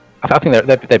I think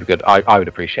they'd be good. I would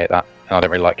appreciate that. And I don't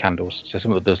really like candles, so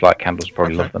someone that does like candles would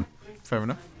probably love them. Fair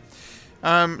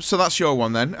enough. So that's your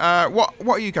one then. What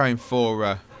are you going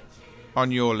for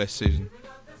on your list, Susan?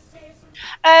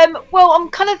 Well, I'm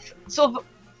kind of sort of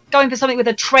going for something with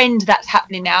a trend that's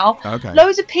happening now. Okay.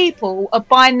 Loads of people are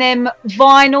buying them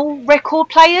vinyl record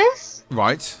players.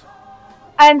 Right.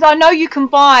 And I know you can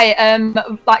buy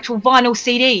actual vinyl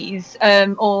CDs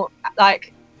or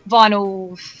like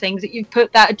vinyl things that you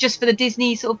put that just for the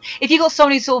Disney sort of. If you got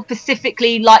someone who sort of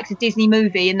specifically likes a Disney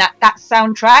movie and that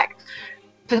soundtrack,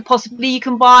 possibly you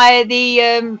can buy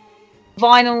the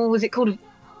vinyl. Was it called?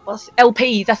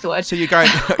 LPs, that's the word. So you're going,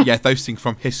 yeah, those things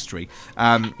from history.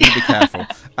 You be careful.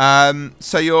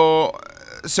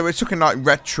 So we're talking like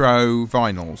retro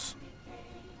vinyls.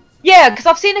 Yeah, because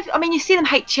I've seen. You see them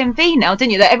HMV now,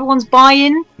 didn't you? That everyone's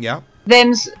buying. Yeah.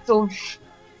 Them sort of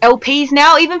LPs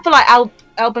now, even for like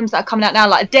albums that are coming out now,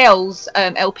 like Adele's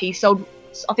LP sold.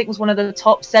 I think was one of the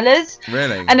top sellers.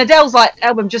 Really? And Adele's like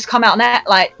album just come out now,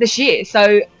 like this year.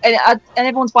 So and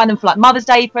everyone's buying them for like Mother's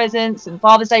Day presents and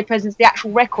Father's Day presents, the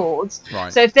actual records.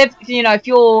 Right. So if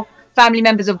your family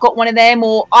members have got one of them,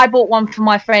 or I bought one for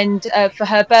my friend for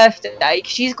her birthday.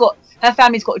 Her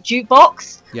family's got a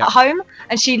jukebox at home,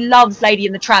 and she loves Lady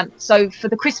and the Tramp. So for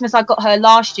the Christmas I got her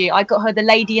last year, I got her the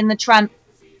Lady and the Tramp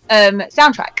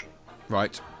soundtrack.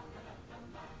 Right.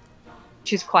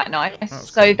 Which is quite nice.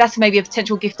 That's cool. That's maybe a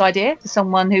potential gift idea for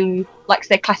someone who likes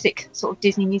their classic sort of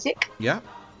Disney music. Yeah,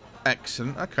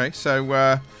 excellent. Okay,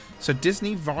 so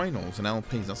Disney vinyls and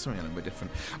LPs, that's something a little bit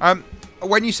different.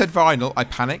 When you said vinyl, I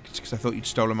panicked because I thought you'd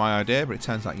stolen my idea, but it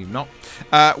turns out you've not.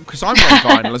 Because I'm going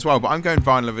vinyl as well, but I'm going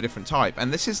vinyl of a different type.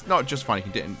 And this is not just vinyl, you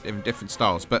can do it in different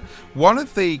styles. But one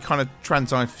of the kind of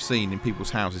trends I've seen in people's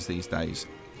houses these days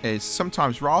is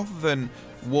sometimes rather than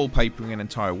wallpapering an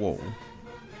entire wall,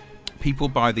 people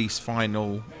buy these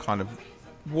vinyl kind of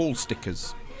wall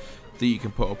stickers that you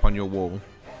can put up on your wall.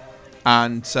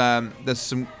 And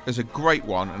there's a great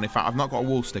one, and in fact I've not got a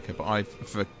wall sticker, but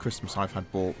for Christmas I've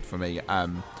had bought for me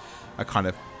a kind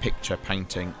of picture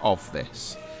painting of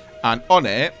this, and on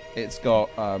it's got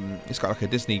like a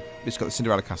Disney, it's got the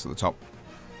Cinderella castle at the top,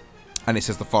 and it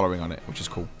says the following on it, which is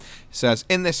cool. It says,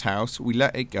 "In this house, we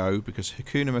let it go because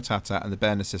Hakuna Matata and the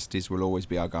bare necessities will always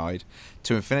be our guide.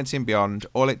 To infinity and beyond,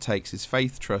 all it takes is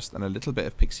faith, trust, and a little bit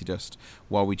of pixie dust.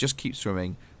 While we just keep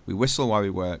swimming, we whistle while we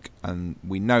work, and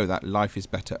we know that life is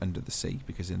better under the sea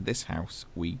because in this house,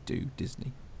 we do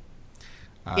Disney."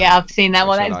 Yeah, I've seen that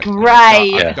one. That's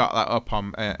great. I've got that up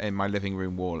on in my living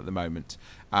room wall at the moment,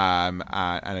 and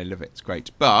I love it. It's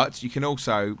great. But you can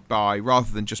also buy,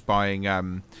 rather than just buying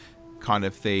kind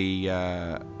of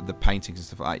the paintings and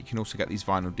stuff like that, you can also get these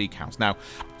vinyl decals. Now,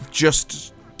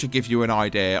 just to give you an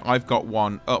idea, I've got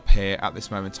one up here at this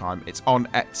moment in time. It's on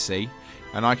Etsy,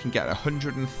 and I can get a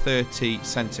 130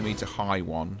 centimetre high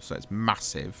one, so it's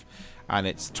massive, and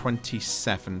it's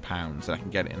 £27, and I can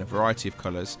get it in a variety of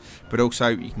colours. But also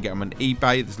you can get them on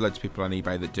eBay. There's loads of people on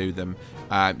eBay that do them.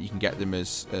 You can get them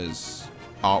as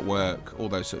artwork, all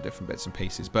those sort of different bits and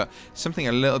pieces, but something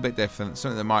a little bit different,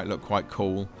 something that might look quite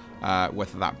cool,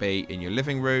 whether that be in your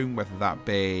living room, whether that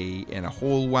be in a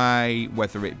hallway,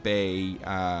 whether it be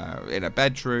in a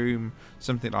bedroom,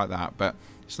 something like that. But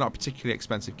it's not a particularly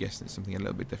expensive gift, it's something a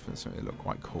little bit different, something that look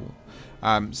quite cool.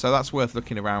 So that's worth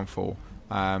looking around for,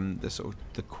 the sort of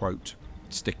the quote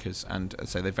stickers, and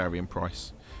so they vary in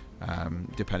price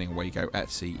depending on where you go.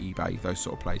 Etsy, eBay, those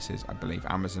sort of places. I believe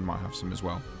Amazon might have some as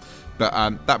well. But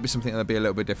that'd be something that'd be a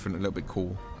little bit different, a little bit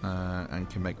cool, and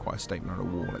can make quite a statement on a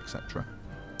wall, etc.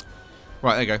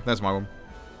 Right, there you go. There's my one.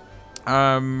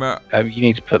 You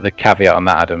need to put the caveat on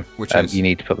that, Adam. Which is? You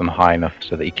need to put them high enough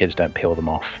so that your kids don't peel them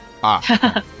off.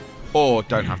 Okay. Or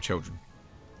don't have children.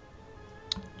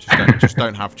 Just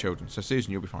don't have children. So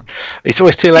Susan, you'll be fine. It's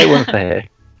always too late once they're here.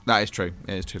 That is true.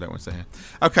 It is too late once they're here.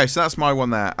 Okay, so that's my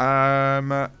one there.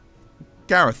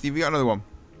 Gareth, have you got another one?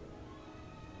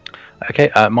 Okay,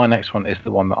 my next one is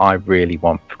the one that I really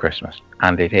want for Christmas,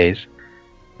 and it is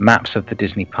maps of the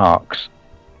Disney parks,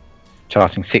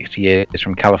 charting 60 years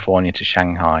from California to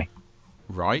Shanghai.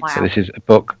 Right. Wow. So this is a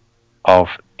book of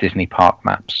Disney park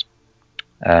maps.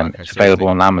 It's available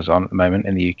on Amazon at the moment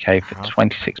in the UK for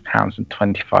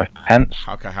 £26.25.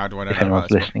 Okay, how do I know If about anyone's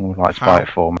this listening would like to buy it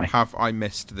for me. Have I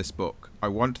missed this book? I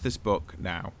want this book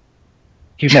now.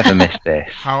 You've never missed this.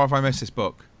 How have I missed this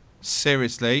book?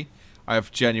 Seriously, I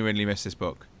have genuinely missed this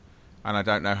book, and I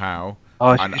don't know how.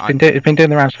 Oh, it's been doing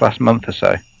the rounds for the last month or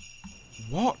so.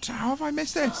 What? How have I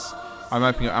missed this? I'm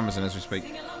opening up Amazon as we speak.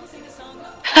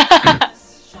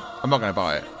 I'm not going to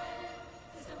buy it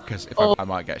because if I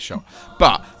might get shot.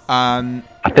 But I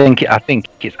think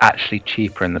it's actually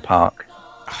cheaper in the park.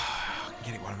 I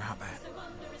can get it while I'm out there.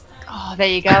 Oh, there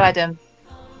you go, Adam.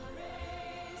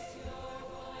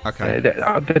 Okay.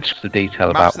 That's just the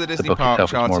detail Maps about of the the Disney book park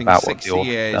itself. It's more charting about what the 60 author's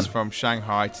years done. from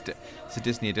Shanghai to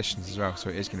Disney editions as well, so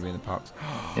it is going to be in the parks.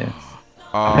 Yeah.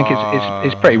 I think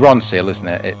it's pretty Ron Seal, isn't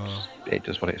it? It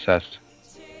does what it says.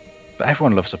 But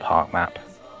everyone loves a park map.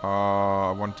 Oh,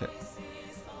 I want it.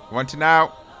 I want it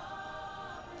now.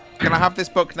 Can I have this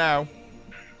book now?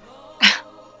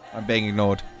 I'm being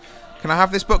ignored. Can I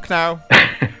have this book now?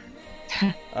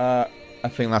 I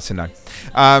think that's a no.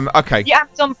 Okay. You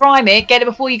Amazon Prime it, get it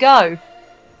before you go.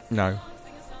 No.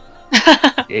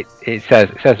 It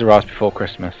says the rise before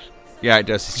Christmas. Yeah, it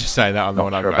does. It's just saying that on the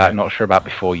one I've got. Not sure about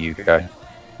before you go.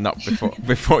 Not before.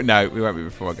 Before. No, we won't be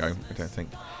before I go. I don't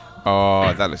think.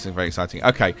 Oh, that looks very exciting.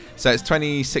 Okay, so it's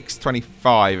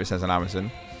 $26.25. It says on Amazon.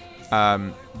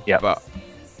 Yeah, but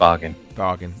bargain.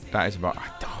 That is about.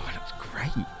 Oh, that looks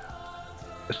great.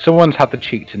 Someone's had the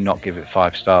cheek to not give it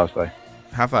 5 stars though.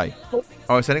 Have they?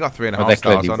 Oh, it's only got 3.5 they're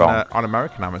stars clearly wrong. on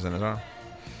American Amazon as well,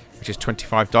 which is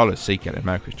 $25. So you get it in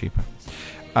America, it's cheaper.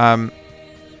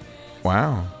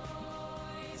 Wow.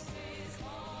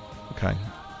 Okay.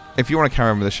 If you want to carry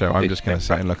on with the show, I'm just going to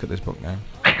sit and look at this book now.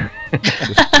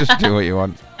 just do what you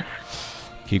want.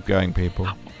 Keep going, people.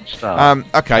 Okay,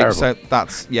 Terrible. so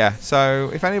that's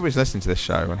So if anybody's listening to this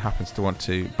show and happens to want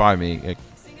to buy me a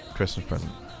Christmas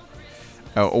present,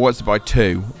 or wants to buy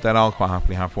 2, then I'll quite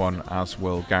happily have one, as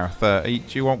will Gareth. Do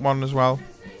you want one as well?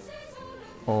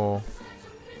 Or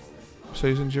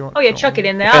Susan, do you want? Oh yeah, chuck it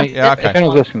in there. Yeah, okay. If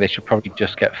anyone's listening, they should probably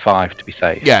just get 5 to be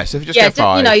safe. Yeah, so if you just get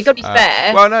 5, you've got to be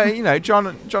fair. Well, no, John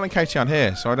and Katie aren't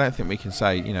here, so I don't think we can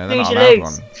say, they're Lose, not you allowed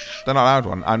lose. one. They're not allowed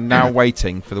one. I'm now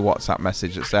waiting for the WhatsApp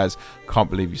message that says, "Can't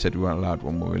believe you said we weren't allowed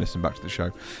one when we listened back to the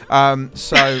show."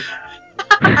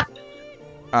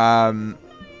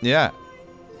 Yeah,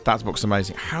 that book's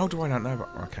amazing. How do I not know about?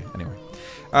 Okay, anyway,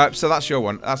 so that's your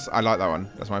one. I like that one.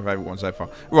 That's my favourite one so far.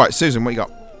 Right, Susan, what you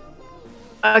got?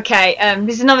 Okay,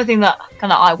 this is another thing that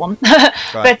kind of I want. Right.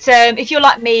 But if you're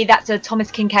like me, that's a Thomas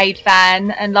Kincaid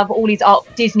fan and love all his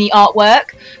Disney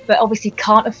artwork, but obviously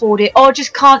can't afford it or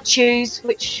just can't choose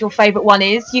which your favourite one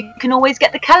is, you can always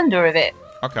get the calendar of it.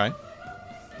 Okay.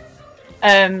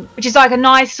 Which is like a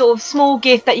nice sort of small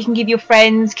gift that you can give your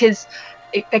friends because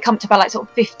they come to about like sort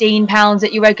of £15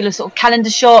 at your regular sort of calendar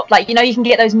shop. Like, you can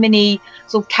get those mini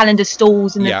sort of calendar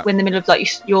stalls in the middle of like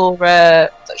your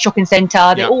shopping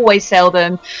centre. They always sell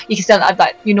them. You can sell them at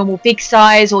like your normal big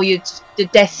size or your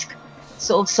desk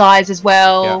sort of size as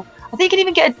well. Yeah. I think you can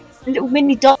even get a little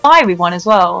mini diary one as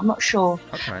well. I'm not sure.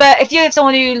 Okay. But if you have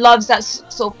someone who loves that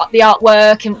sort of the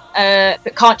artwork and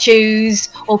but can't choose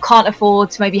or can't afford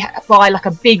to maybe buy like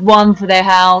a big one for their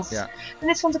house, then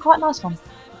this one's a quite nice one.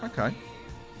 Okay.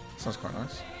 Sounds quite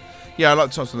nice. Yeah, I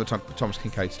like some of the Thomas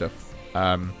Kincaid stuff.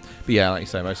 But yeah, like you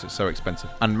say, most it's so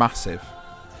expensive and massive.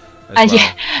 As well.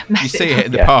 Yeah, massive. You see it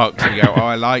in the parks and you go, "Oh,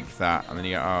 I like that," and then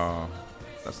you go, "Oh,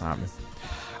 that's not happening."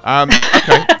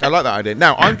 Okay, I like that idea.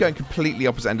 Now I'm going completely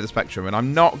opposite end of the spectrum, and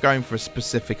I'm not going for a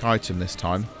specific item this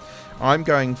time. I'm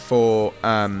going for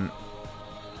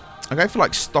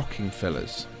like stocking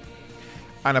fillers,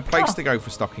 and a place to go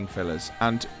for stocking fillers.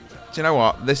 And do you know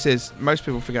what? Most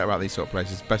people forget about these sort of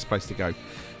places. Best place to go,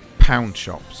 pound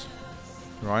shops.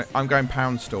 right, I'm going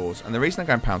pound stores. And the reason I'm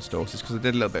going pound stores is because I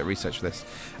did a little bit of research for this.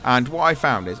 And what I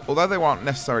found is, although they aren't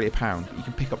necessarily a pound, you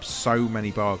can pick up so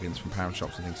many bargains from pound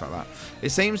shops and things like that. It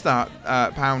seems that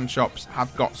pound shops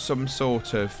have got some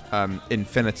sort of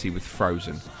infinity with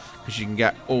Frozen, because you can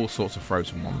get all sorts of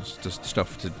Frozen ones, just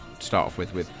stuff to start off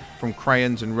with from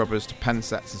crayons and rubbers to pen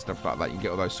sets and stuff like that. You can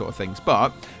get all those sort of things.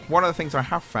 But one of the things I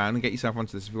have found, and get yourself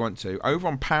onto this if you want to, over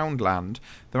on Poundland,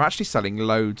 they're actually selling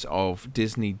loads of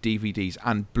Disney DVDs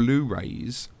and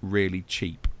Blu-rays really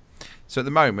cheap. So at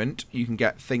the moment, you can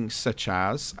get things such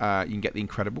as, you can get The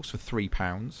Incredibles for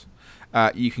 £3.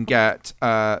 You can get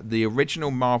the original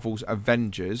Marvel's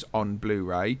Avengers on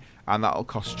Blu-ray, and that'll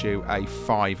cost you a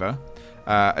 £5.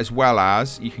 As well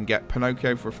as you can get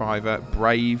Pinocchio for a £5,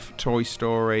 Brave, Toy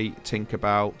Story,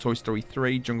 Tinkerbell, Toy Story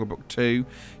 3, Jungle Book 2,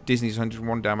 Disney's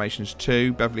 101 Dalmatians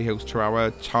 2, Beverly Hills Chihuahua,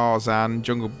 Tarzan,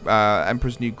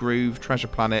 Emperor's New Groove, Treasure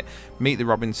Planet, Meet the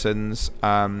Robinsons,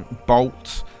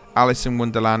 Bolt, Alice in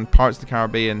Wonderland, Pirates of the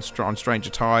Caribbean on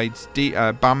Stranger Tides,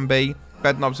 Bambi,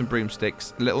 Bedknobs and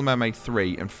Broomsticks, Little Mermaid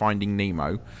 3 and Finding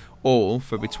Nemo, all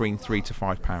for between £3 to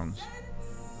 £5.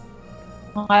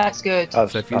 Oh, that's good.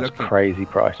 That's, So if you're that's looking- crazy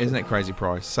price. Isn't it crazy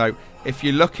price? So if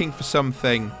you're looking for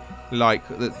something like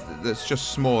that's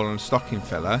just small and a stocking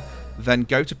filler, then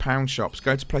go to pound shops,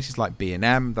 go to places like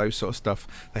B&M, those sort of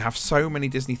stuff. They have so many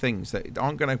Disney things that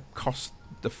aren't going to cost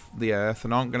the earth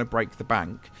and aren't going to break the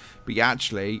bank, but you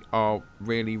actually are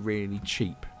really, really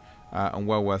cheap and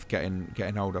well worth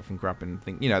getting hold of and grabbing.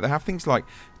 You know, they have things like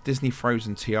Disney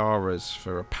Frozen tiaras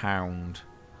for £1.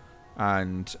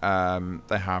 And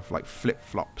they have like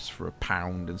flip-flops for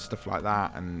 £1 and stuff like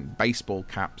that, and baseball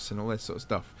caps and all this sort of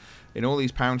stuff in all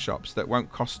these pound shops that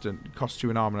won't cost you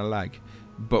an arm and a leg,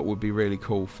 but would be really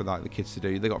cool for like the kids to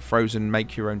do. They got Frozen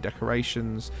make your own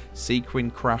decorations, sequin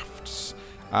crafts,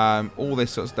 all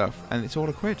this sort of stuff, and it's all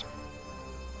 £1.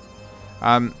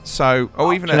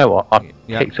 Even Do you know what? I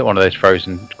yeah. picked up one of those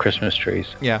Frozen Christmas trees.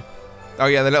 Yeah. Oh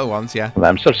yeah, the little ones. Yeah.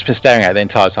 I'm sort of been staring at it the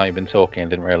entire time you've been talking and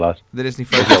didn't realise. The Disney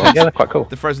Yeah, Frozen. they're quite cool.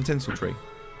 The Frozen tinsel tree.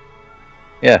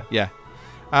 Yeah. Yeah.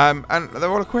 And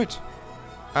they're all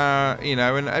 £1. You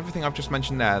know, and everything I've just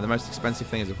mentioned there, the most expensive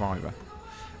thing is a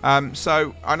 £5.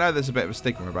 So I know there's a bit of a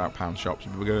stigma about pound shops.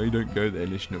 People go, you don't go there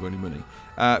unless you don't have any money.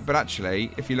 But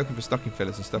actually, if you're looking for stocking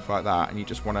fillers and stuff like that, and you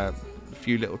just want a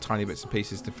few little tiny bits and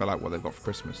pieces to fill out what they've got for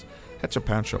Christmas, head to a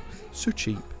pound shop. So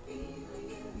cheap.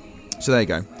 So there you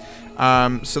go.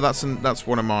 So that's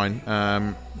one of mine.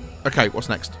 Okay, what's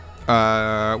next?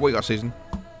 What you got, Susan?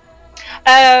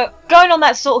 Going on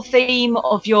that sort of theme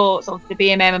of your sort of the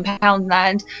B&M and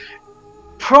Poundland,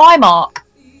 Primark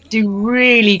do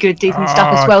really good Disney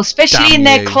stuff as well, especially in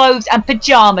their clothes and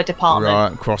pyjama department. Right,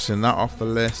 I'm crossing that off the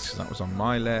list 'cause that was on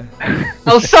my list.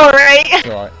 Oh, sorry. It's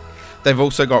all right. They've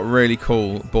also got really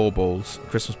cool baubles,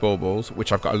 Christmas baubles,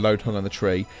 which I've got a load hung on the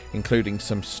tree, including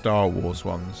some Star Wars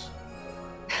ones.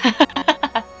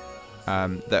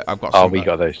 That I've got. We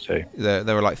got those too.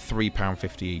 They were like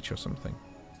 £3.50 each or something.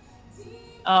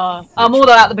 I'm all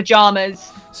about the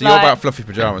pyjamas. So you're about fluffy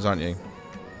pyjamas, aren't you?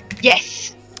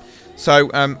 Yes.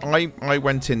 So I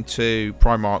went into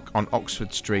Primark on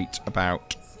Oxford Street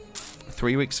about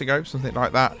 3 weeks ago, something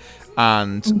like that,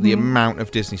 and the amount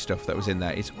of Disney stuff that was in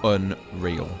there is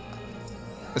unreal.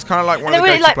 It's kind of like one of the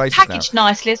really go-to places packaged now.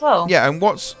 nicely as well. Yeah, and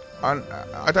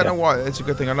I don't know why it's a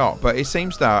good thing or not, but it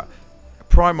seems that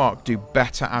Primark do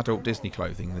better adult Disney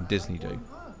clothing than Disney do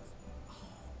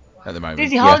at the moment.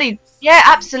 Disney Harley, yeah,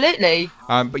 absolutely.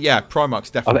 But yeah,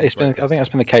 Primark's definitely. I think that's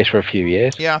been the case for a few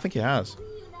years. Yeah, I think it has.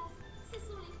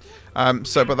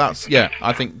 But that's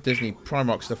I think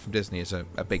Primark stuff from Disney is a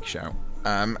big shout,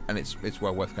 and it's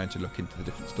well worth going to look into the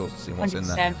different stores to see what's 100%. In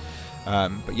there.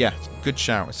 But yeah, good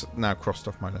shout. It's now crossed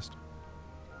off my list.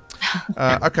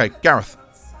 Okay, Gareth.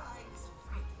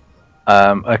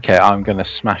 Okay, I'm going to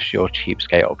smash your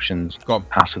cheapskate options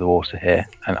out of the water here,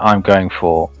 and I'm going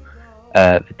for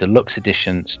the deluxe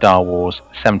edition Star Wars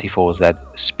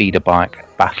 74Z speeder bike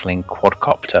battling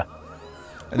quadcopter.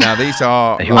 Now these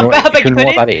are. If you know what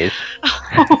that is,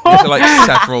 these are like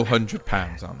several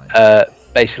 £100, aren't they?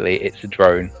 Basically, it's a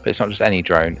drone, but it's not just any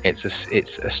drone. It's a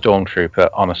stormtrooper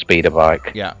on a speeder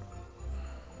bike. Yeah,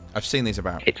 I've seen these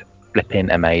about. It's flipping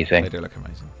amazing. They do look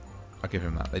amazing. I'll give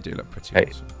him that. They do look pretty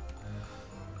awesome.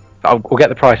 We'll get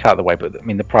the price out of the way, but I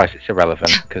mean the price is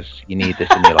irrelevant because you need this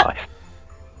in your life.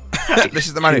 This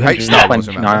is the man who hates Star Wars.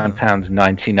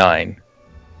 £29.99.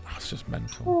 That's just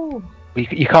mental. Ooh.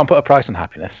 You can't put a price on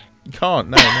happiness. You can't.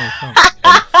 No, you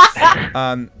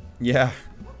can't. Yeah.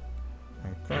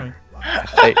 Okay.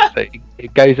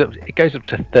 It goes up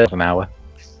to 30 an hour.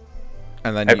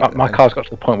 And then my car's got to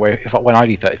the point where when I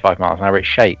do 35 miles an hour, it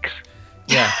shakes.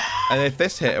 Yeah, and if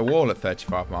this hit a wall at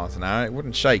 35 miles an hour, it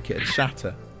wouldn't shake, it'd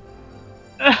shatter.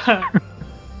 I'd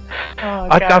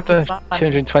have the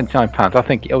 £229. I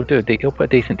think it'll put a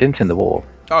decent dent in the wall.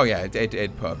 Oh yeah,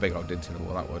 it'd put a big old dent in the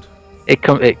wall, that would.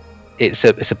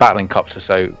 It's a battling copter,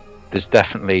 so there's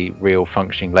definitely real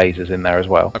functioning lasers in there as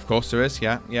well. Of course there is,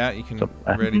 yeah. You can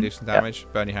really do some damage,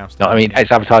 burn your house No, down. I mean,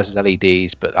 it's advertised as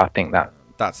LEDs, but I think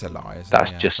that's a lie, isn't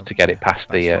that's it? just to get it past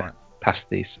past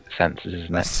these sensors,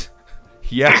 isn't it?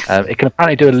 Yes. It can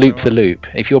apparently do a loop-the-loop.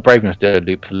 If you're brave enough to do a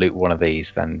loop-the-loop one of these,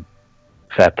 then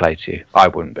fair play to you. I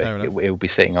wouldn't be. It will be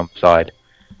sitting on the side.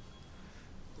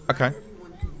 Okay.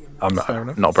 I'm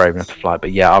not brave enough to fly,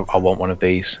 but yeah, I want one of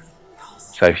these.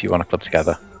 So if you want to club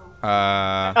together.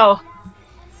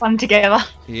 Fun together.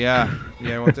 Yeah,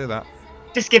 we'll do that.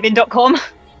 Justgiving.com.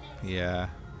 Yeah.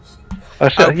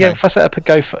 Yeah, if I set up a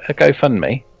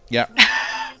GoFundMe. Yeah.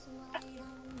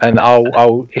 And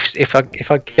I'll if I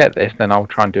get this, then I'll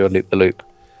try and do a loop-the-loop.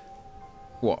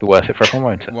 What? Be worth it for everyone,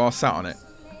 won't it? Well, I sat on it.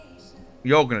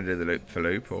 You're going to do the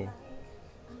loop-for-loop, or?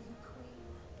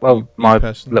 Well, my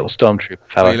personally? little stormtrooper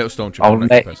fellow. Oh, your little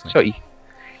stormtrooper. Sorry,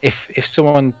 if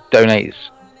someone donates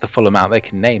the full amount, they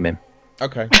can name him.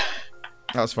 Okay,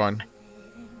 that's fine.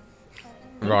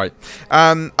 Right.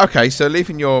 Okay, so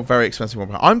leaving your very expensive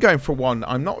one, I'm going for one.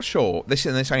 I'm not sure. This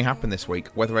only happened this week.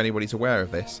 Whether anybody's aware of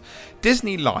this,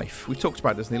 Disney Life. We talked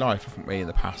about Disney Life, haven't we, in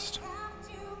the past?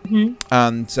 Mm-hmm.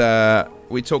 And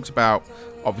we talked about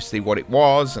obviously what it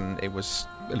was, and it was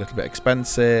a little bit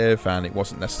expensive, and it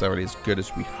wasn't necessarily as good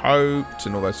as we hoped,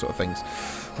 and all those sort of things.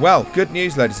 Well, good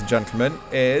news, ladies and gentlemen,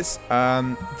 is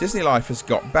Disney Life has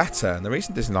got better, and the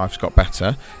reason Disney Life's got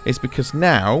better is because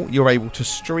now you're able to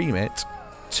stream it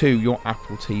to your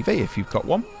Apple TV if you've got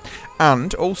one,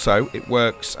 and also it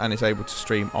works and is able to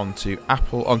stream onto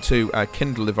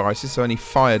Kindle devices, so any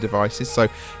Fire devices. So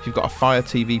if you've got a Fire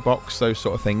TV box, those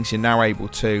sort of things, you're now able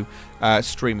to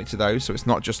stream it to those, so it's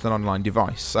not just an online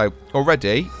device. So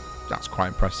already that's quite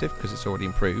impressive because it's already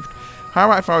improved. How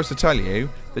about if I was to tell you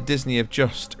that Disney have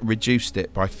just reduced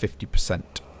it by 50%?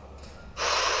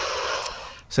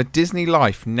 So Disney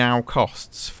Life now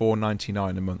costs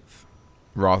 $4.99 a month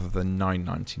rather than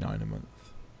 $9.99 a month.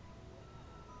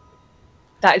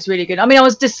 That is really good. I mean,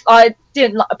 I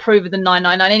didn't approve of the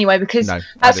 $9.99 anyway, because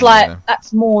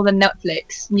that's more than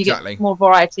Netflix. And you get more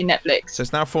variety in Netflix. So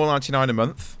it's now $4.99 a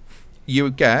month. You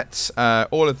would get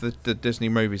all of the Disney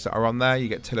movies that are on there. You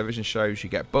get television shows, you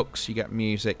get books, you get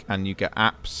music, and you get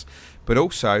apps. But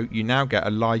also, you now get a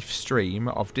live stream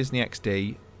of Disney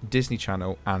XD, Disney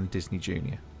Channel, and Disney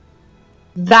Junior.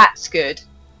 That's good.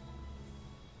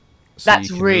 So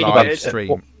that's really good.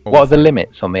 Stream what are the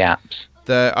limits on the apps?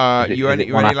 You're only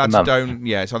allowed to download.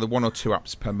 Yeah, it's either 1 or 2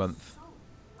 apps per month.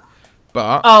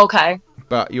 But okay.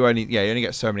 But you only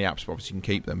get so many apps. But obviously, you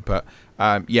can keep them. But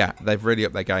they've really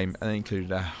upped their game, and they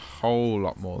included a whole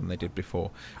lot more than they did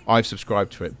before. I've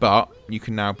subscribed to it, but you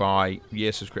can now buy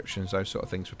year subscriptions, those sort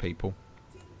of things for people,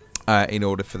 in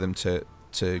order for them to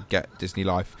get Disney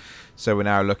Life. So we're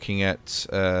now looking at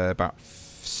about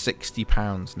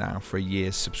 £60 now for a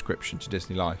year's subscription to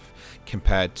Disney Life,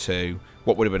 compared to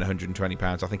what would have been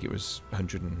 £120. I think it was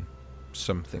 100 and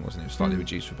something, wasn't it? It was slightly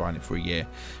reduced for buying it for a year,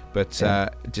 but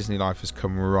Disney Life has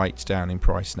come right down in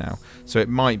price now. So it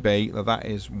might be that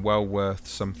is well worth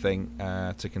something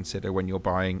to consider when you're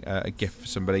buying a gift for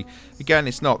somebody. Again,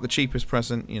 it's not the cheapest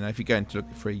present. You know, if you're going to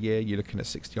look for a year, you're looking at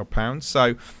 £60 odd.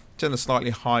 So it's in a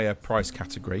slightly higher price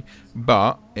category,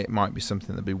 but it might be something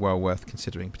that'd be well worth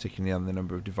considering, particularly on the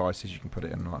number of devices you can put it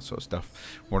in and all that sort of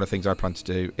stuff. One of the things I plan to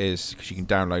do is, because you can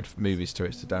download movies to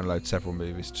it, is to download several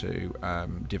movies to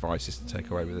devices to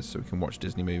take away with us, so we can watch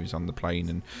Disney movies on the plane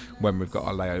and when we've got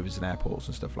our layovers in airports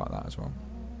and stuff like that as well.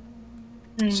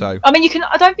 So I mean,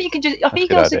 I don't think you can just. I think you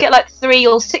can also get like 3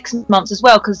 or 6 months as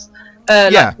well, because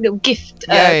like little gift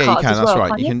cards you can. as That's well,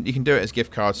 right. You can do it as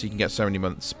gift cards, so you can get so many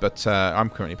months. But I'm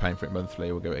currently paying for it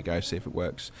monthly. We'll give it a go, see if it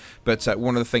works. But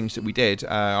one of the things that we did,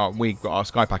 we got our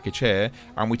Sky package here,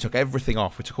 and we took everything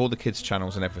off. We took all the kids'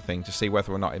 channels and everything to see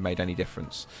whether or not it made any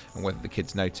difference and whether the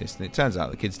kids noticed. And it turns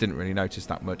out the kids didn't really notice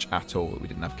that much at all that we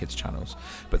didn't have kids' channels.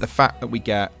 But the fact that we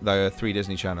get the 3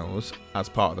 Disney channels as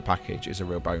part of the package is a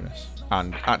real bonus.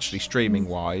 And actually,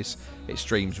 streaming-wise, it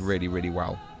streams really, really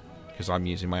well, because I'm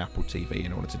using my Apple TV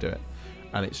in order to do it,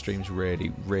 and it streams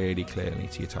really, really clearly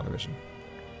to your television.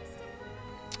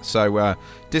 So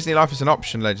Disney Life is an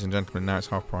option, ladies and gentlemen. Now it's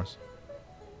half price.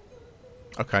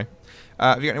 Okay.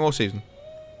 Have you got any more, Susan?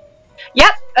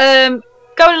 Yep.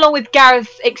 Going along with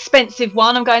Gareth's expensive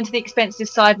one, I'm going to the expensive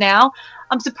side now.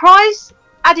 I'm surprised,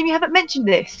 Adam, you haven't mentioned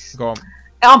this. Go on.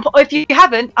 If you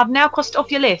haven't, I've now crossed it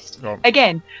off your list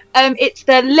again. It's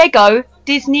the Lego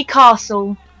Disney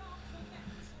Castle.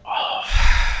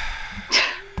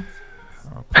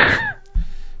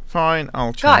 Fine,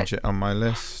 I'll change it on my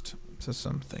list to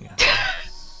something else.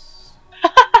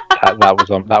 that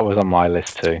was on my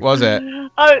list too. Was it?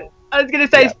 Oh, I was going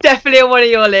to say it's definitely on one of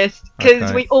your lists because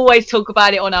Okay. we always talk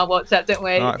about it on our WhatsApp, don't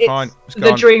we? Right, it's fine. It's the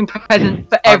gone. dream present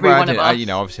for every one of us. You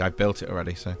know, obviously I've built it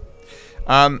already, so.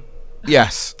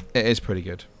 Yes, it is pretty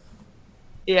good.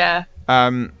 Yeah.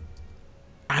 And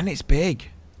it's big.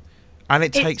 And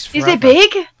it takes forever. Is it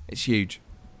big? It's huge.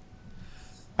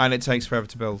 And it takes forever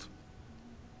to build.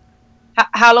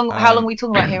 How long are we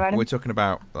talking about here, Adam? We're talking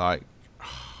about, like,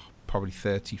 probably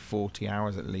 30, 40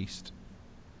 hours at least.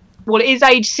 Well, it is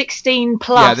age 16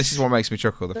 plus. Yeah, this is what makes me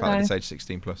chuckle, the fact that it's age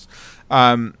 16 plus.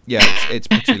 Yeah, it's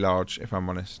pretty large, if I'm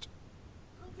honest.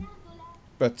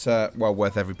 But, well,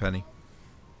 worth every penny.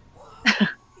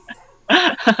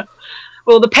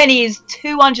 Well, the penny is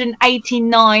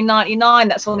 $289.99.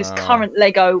 That's on this current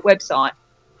Lego website.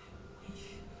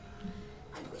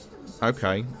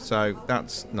 Okay, so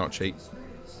that's not cheap.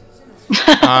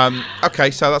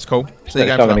 Okay, so that's cool. So It's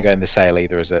not going to go in the sale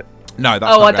either, is it? No,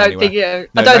 that's Oh, not I going don't think anywhere.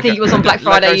 I don't think it was on Black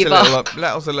Friday either.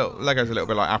 Lego's a little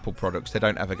bit like Apple products. They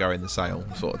don't ever go in the sale,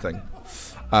 sort of thing.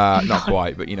 Not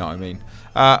quite, but you know what I mean.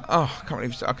 I can't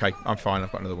believe. Okay, I'm fine.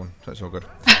 I've got another one, so it's all good.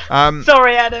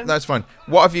 Sorry, Adam. That's fine.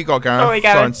 What have you got, Gareth? Sorry,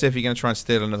 Gareth. Try and see if you're going to try and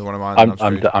steal another one of mine.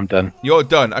 I'm done. You're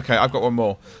done. Okay, I've got one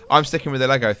more. I'm sticking with the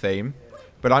Lego theme,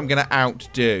 but I'm going to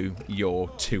outdo your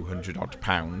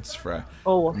 £200 for a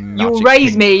you'll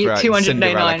raise me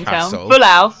 £289 full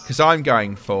house because I'm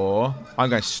going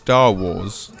Star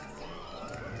Wars.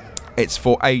 It's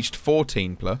for aged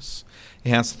 14 plus. It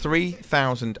has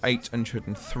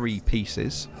 3,803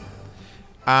 pieces,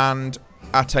 and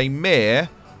at a mere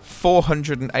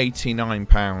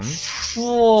 £489,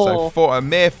 so for a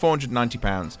mere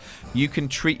 £490, you can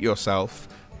treat yourself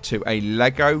to a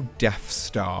Lego Death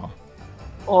Star.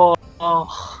 But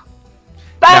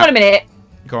hang on a minute.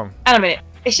 Go on. Hang on a minute.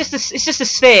 It's just a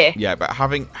sphere. Yeah, but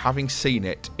having seen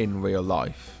it in real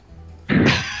life,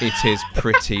 it is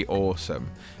pretty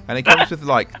awesome. And it comes with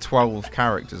like 12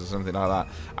 characters or something like that.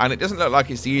 And it doesn't look like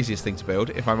it's the easiest thing to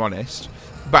build, if I'm honest.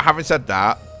 But having said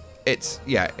that, it's,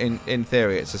 in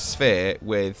theory, it's a sphere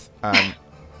with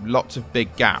lots of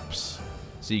big gaps.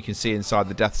 So you can see inside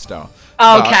the Death Star.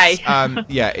 Okay. But,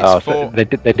 it's so they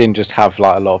didn't just have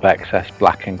like a lot of excess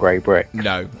black and grey bricks.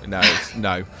 No.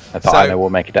 I thought I know we'll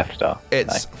make a Death Star.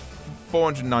 It's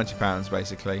 £490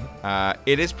 basically.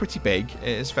 It is pretty big. It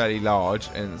is fairly large,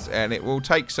 and it will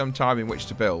take some time in which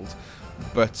to build.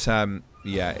 But it's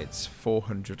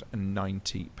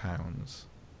 £490.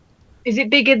 Is it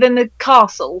bigger than the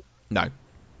castle? No.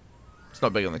 It's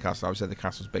not bigger than the castle. I would say the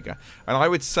castle's bigger. And I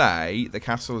would say the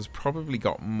castle has probably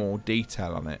got more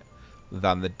detail on it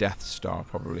than the Death Star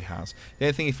probably has. The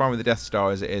only thing you find with the Death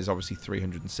Star is it is obviously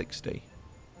 360.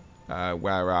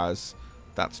 Whereas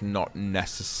that's not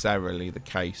necessarily the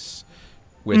case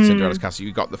with Cinderella's castle.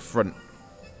 You've got the front,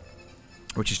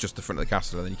 which is just the front of the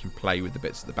castle, and then you can play with the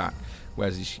bits at the back.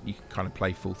 Whereas you can kind of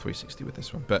play full 360 with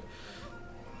this one. But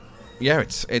yeah,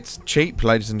 it's cheap,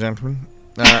 ladies and gentlemen.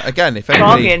 Again, if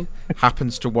anybody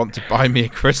happens to want to buy me a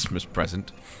Christmas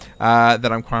present, then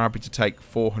I'm quite happy to take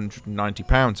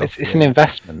 £490 off. It's an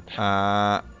investment.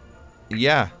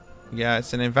 Yeah,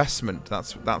 it's an investment.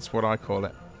 That's what I call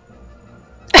it.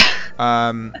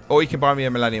 Or you can buy me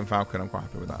a Millennium Falcon. I'm quite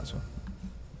happy with that as well.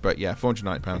 But yeah,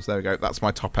 £490. There we go. That's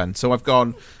my top end. So I've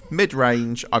gone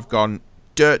mid-range. I've gone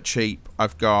dirt cheap.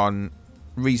 I've gone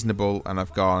reasonable, and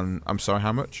I've gone. I'm sorry,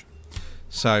 how much?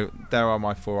 So there are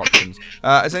my four options.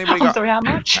 Has anybody got? I'm sorry, how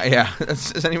much? Yeah.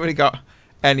 Has anybody got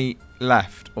any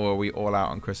left, or are we all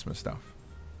out on Christmas stuff?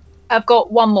 I've got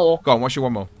one more. Go on. What's your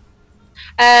one more?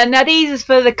 Now these is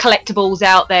for the collectibles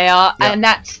out there, and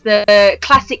that's the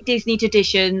classic Disney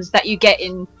traditions that you get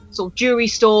in sort of jewelry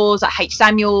stores like H.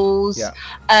 Samuel's. Yeah.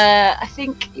 I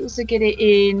think you also get it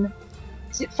in,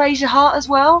 is it Fraser Hart as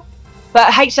well?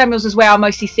 But H. Samuel's is where I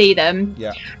mostly see them.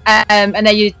 Yeah. And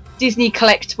they're your Disney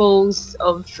collectibles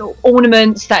of sort of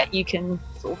ornaments that you can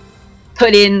sort of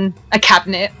put in a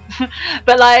cabinet.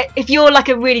 But like, if you're like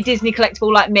a really Disney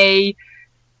collectible like me,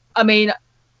 I mean,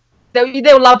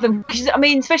 they'll love them. I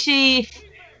mean, especially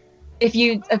if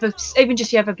you have even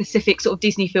just you have a specific sort of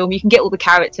Disney film, you can get all the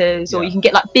characters, or you can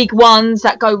get like big ones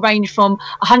that range from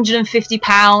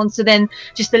 £150 to then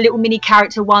just the little mini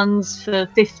character ones for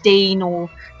 £15 or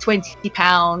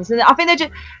 £20. And I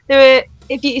think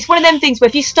it's one of them things where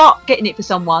if you start getting it for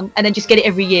someone and then just get it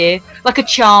every year, like a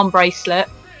charm bracelet,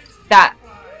 that,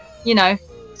 you know,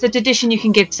 it's a tradition you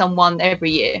can give someone every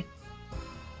year.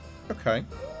 Okay.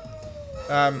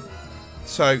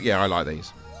 So yeah, I like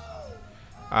these.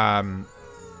 And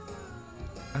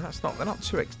they're not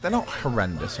too. They're not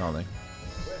horrendous, are they?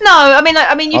 No, I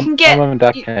mean, you can get. My mum and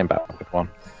dad came back with one.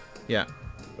 Yeah.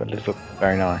 But it looked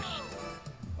very nice.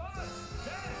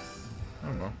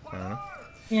 Oh well, fair enough.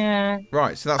 Yeah.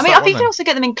 Right, so that's. I mean, I think you can also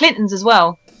get them in Clintons as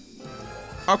well.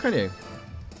 Oh, can you?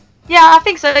 Yeah, I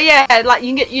think so. Yeah, like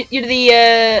you can get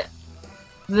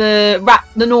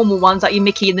the normal ones, like your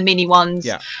Mickey and the Minnie ones.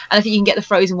 Yeah. And I think you can get the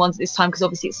Frozen ones at this time because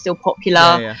obviously it's still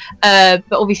popular. Yeah.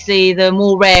 But obviously the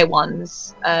more rare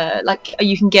ones, like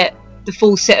you can get the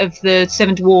full set of the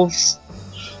Seven Dwarfs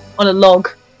on a log.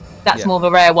 That's more of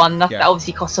a rare one. That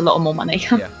obviously costs a lot more money.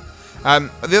 Yeah.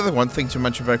 The other thing to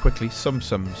mention very quickly,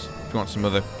 Sums. If you want some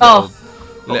other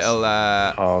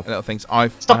little things,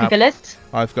 Stocky fillers.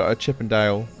 I've got a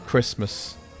Chippendale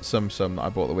Christmas Sum that I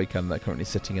bought the weekend. They're currently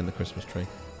sitting in the Christmas tree.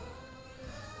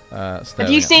 Have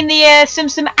you seen the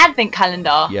Sum Advent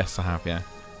calendar? Yes, I have. Yeah.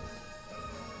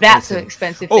 That's an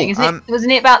expensive thing, isn't it?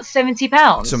 Wasn't it about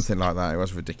 £70? Something like that. It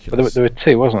was ridiculous. But there were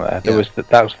two, wasn't there? There was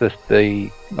that was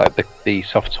the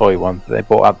soft toy one. They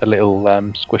bought out the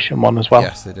little squishing one as well.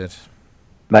 Yes, they did.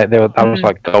 That was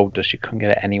like gold dust. You couldn't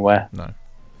get it anywhere.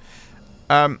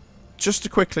 No. Just to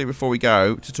quickly before we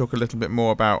go to talk a little bit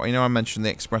more about, I mentioned the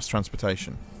express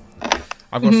transportation.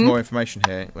 I've got some more information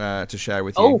here to share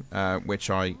with you,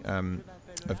 which I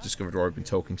have discovered while we've been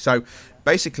talking. So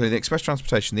basically, the express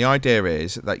transportation, the idea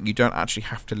is that you don't actually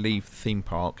have to leave the theme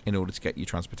park in order to get your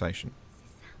transportation.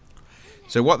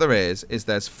 So what there is there's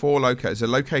there's a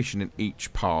location in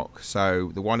each park.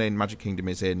 So the one in Magic Kingdom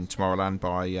is in Tomorrowland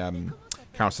by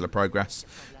Carousel of Progress.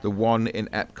 The one in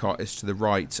Epcot is to the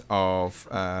right of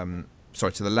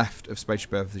to the left of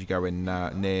Spaceship Earth as you go in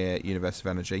near Universe of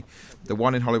Energy. The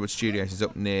one in Hollywood Studios is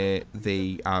up near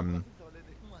the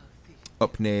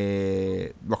Rock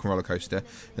and Roller Coaster,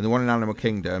 and the one in Animal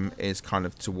Kingdom is kind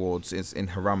of is in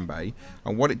Harambe.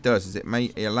 And what it does is it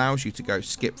allows you to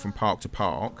skip from park to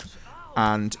park,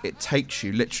 and it takes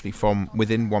you literally from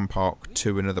within one park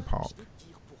to another park.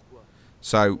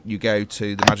 So you go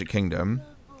to the Magic Kingdom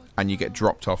and you get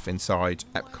dropped off inside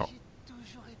Epcot.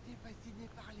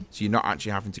 So you're not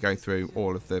actually having to go through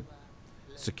all of the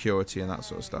security and that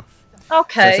sort of stuff.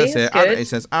 Okay, so it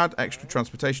says add extra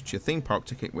transportation to your theme park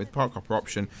ticket with Park Hopper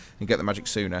option and get the magic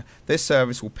sooner. This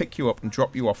service will pick you up and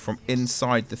drop you off from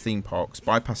inside the theme parks,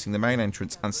 bypassing the main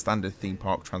entrance and standard theme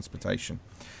park transportation.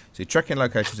 So you check in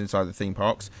locations inside the theme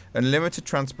parks. Unlimited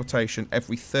transportation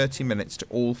every 30 minutes to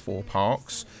all 4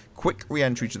 parks. Quick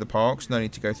re-entry to the parks, no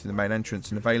need to go through the main entrance,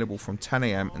 and available from 10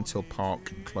 AM until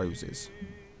park closes.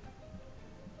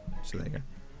 So there you go.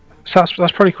 So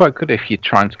that's probably quite good if you're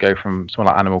trying to go from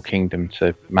somewhere like Animal Kingdom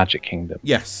to Magic Kingdom.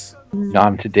 Yes. Not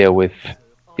having to deal with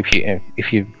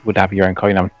if you would have your own car,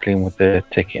 I'm dealing with the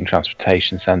ticket and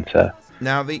transportation centre.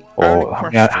 Now the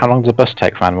how long does a bus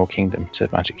take from Animal Kingdom to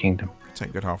Magic Kingdom? Take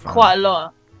a good half hour. Quite a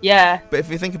lot. Yeah. But if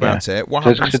you think about it, what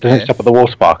happens? Because it doesn't stop at the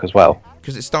water park as well.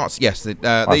 Because it starts. Yes,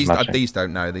 these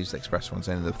don't know these express ones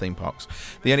in the theme parks.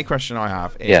 The only question I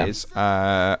have is,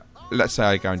 let's say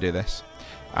I go and do this,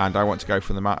 and I want to go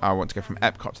from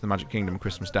Epcot to the Magic Kingdom on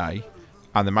Christmas Day,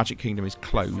 and the Magic Kingdom is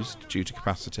closed due to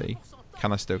capacity.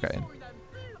 Can I still get in?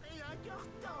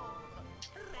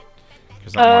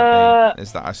 Because that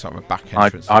is that a sort of a back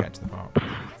entrance to get to the park?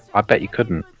 I bet you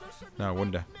couldn't. No, I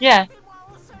wonder. Yeah.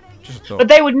 But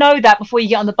they would know that before you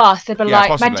get on the bus. They'd be like,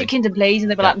 possibly. Magic Kingdom, please.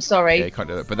 And they'd be like, I'm sorry. Yeah, you can't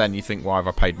do that. But then you think, why have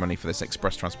I paid money for this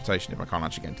express transportation if I can't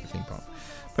actually get into the theme park?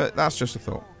 But that's just a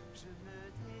thought.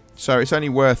 So it's only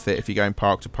worth it if you're going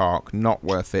park to park, not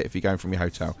worth it if you're going from your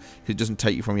hotel. Because it doesn't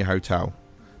take you from your hotel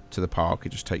to the park. It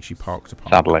just takes you park to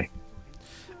park. Sadly.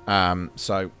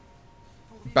 So,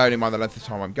 bearing in mind the length of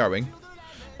time I'm going,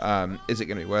 is it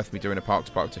going to be worth me doing a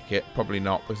park-to-park ticket? Probably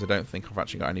not, because I don't think I've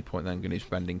actually got any point then going to be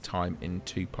spending time in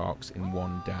 2 parks in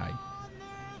one day.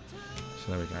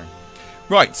 So there we go.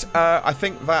 Right, I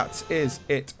think that is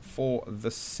it for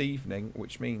this evening,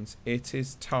 which means it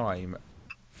is time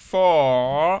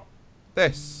for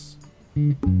this.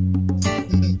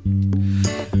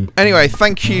 Anyway,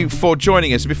 thank you for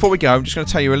joining us. Before we go, I'm just going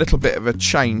to tell you a little bit of a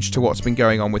change to what's been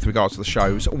going on with regards to the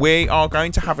shows. We are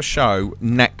going to have a show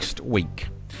next week.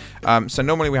 So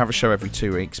normally we have a show every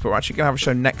 2 weeks, but we're actually going to have a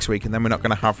show next week, and then we're not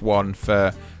going to have one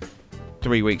for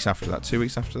 3 weeks after that, 2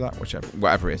 weeks after that,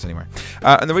 whatever it is anyway.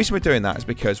 And the reason we're doing that is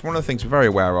because one of the things we're very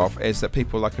aware of is that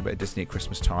people like a bit of Disney at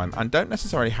Christmas time and don't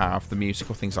necessarily have the music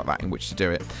or things like that in which to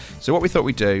do it. So what we thought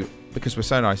we'd do because we're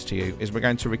so nice to you, is we're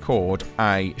going to record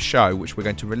a show which we're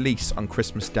going to release on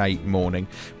Christmas Day morning,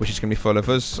 which is going to be full of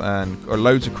us and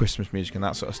loads of Christmas music and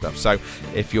that sort of stuff. So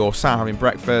if you're sat having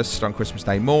breakfast on Christmas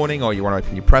Day morning, or you want to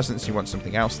open your presents and you want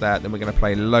something else there, then we're going to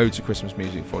play loads of Christmas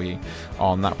music for you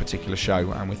on that particular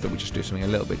show, and we thought we'd just do something a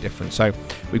little bit different. So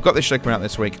we've got this show coming out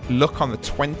this week. Look, on the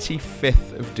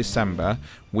 25th of December,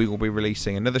 we will be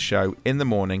releasing another show in the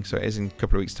morning, so it is in a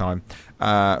couple of weeks' time,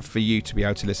 for you to be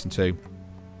able to listen to.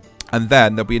 And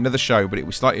then there'll be another show, but it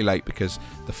will be slightly late because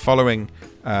the following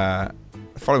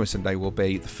Sunday will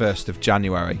be the 1st of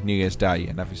January, New Year's Day,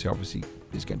 and obviously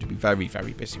is going to be very,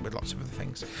 very busy with lots of other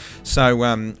things. So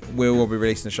we will be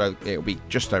releasing the show. It will be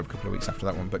just over a couple of weeks after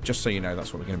that one, but just so you know,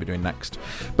 that's what we're going to be doing next.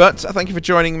 But thank you for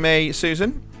joining me,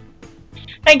 Susan.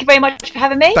 Thank you very much for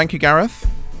having me. Thank you, Gareth.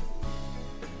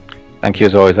 Thank you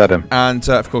as always, Adam. And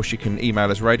of course, you can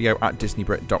email us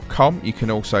radio@disneybrit.com. You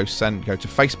can also go to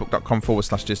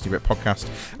facebook.com/DisneyBrit podcast,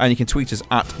 and you can tweet us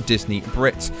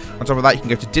 @DisneyBrit. On top of that, you can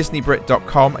go to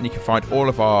disneybrit.com and you can find all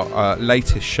of our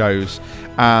latest shows.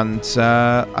 And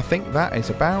I think that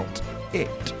is about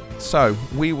it. So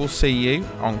we will see you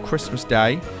on Christmas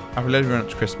Day. Have a lovely run up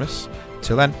to Christmas.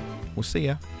 Till then, we'll see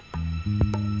you.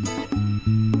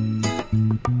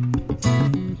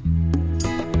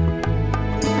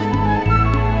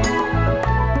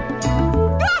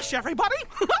 Everybody,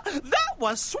 that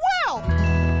was swell!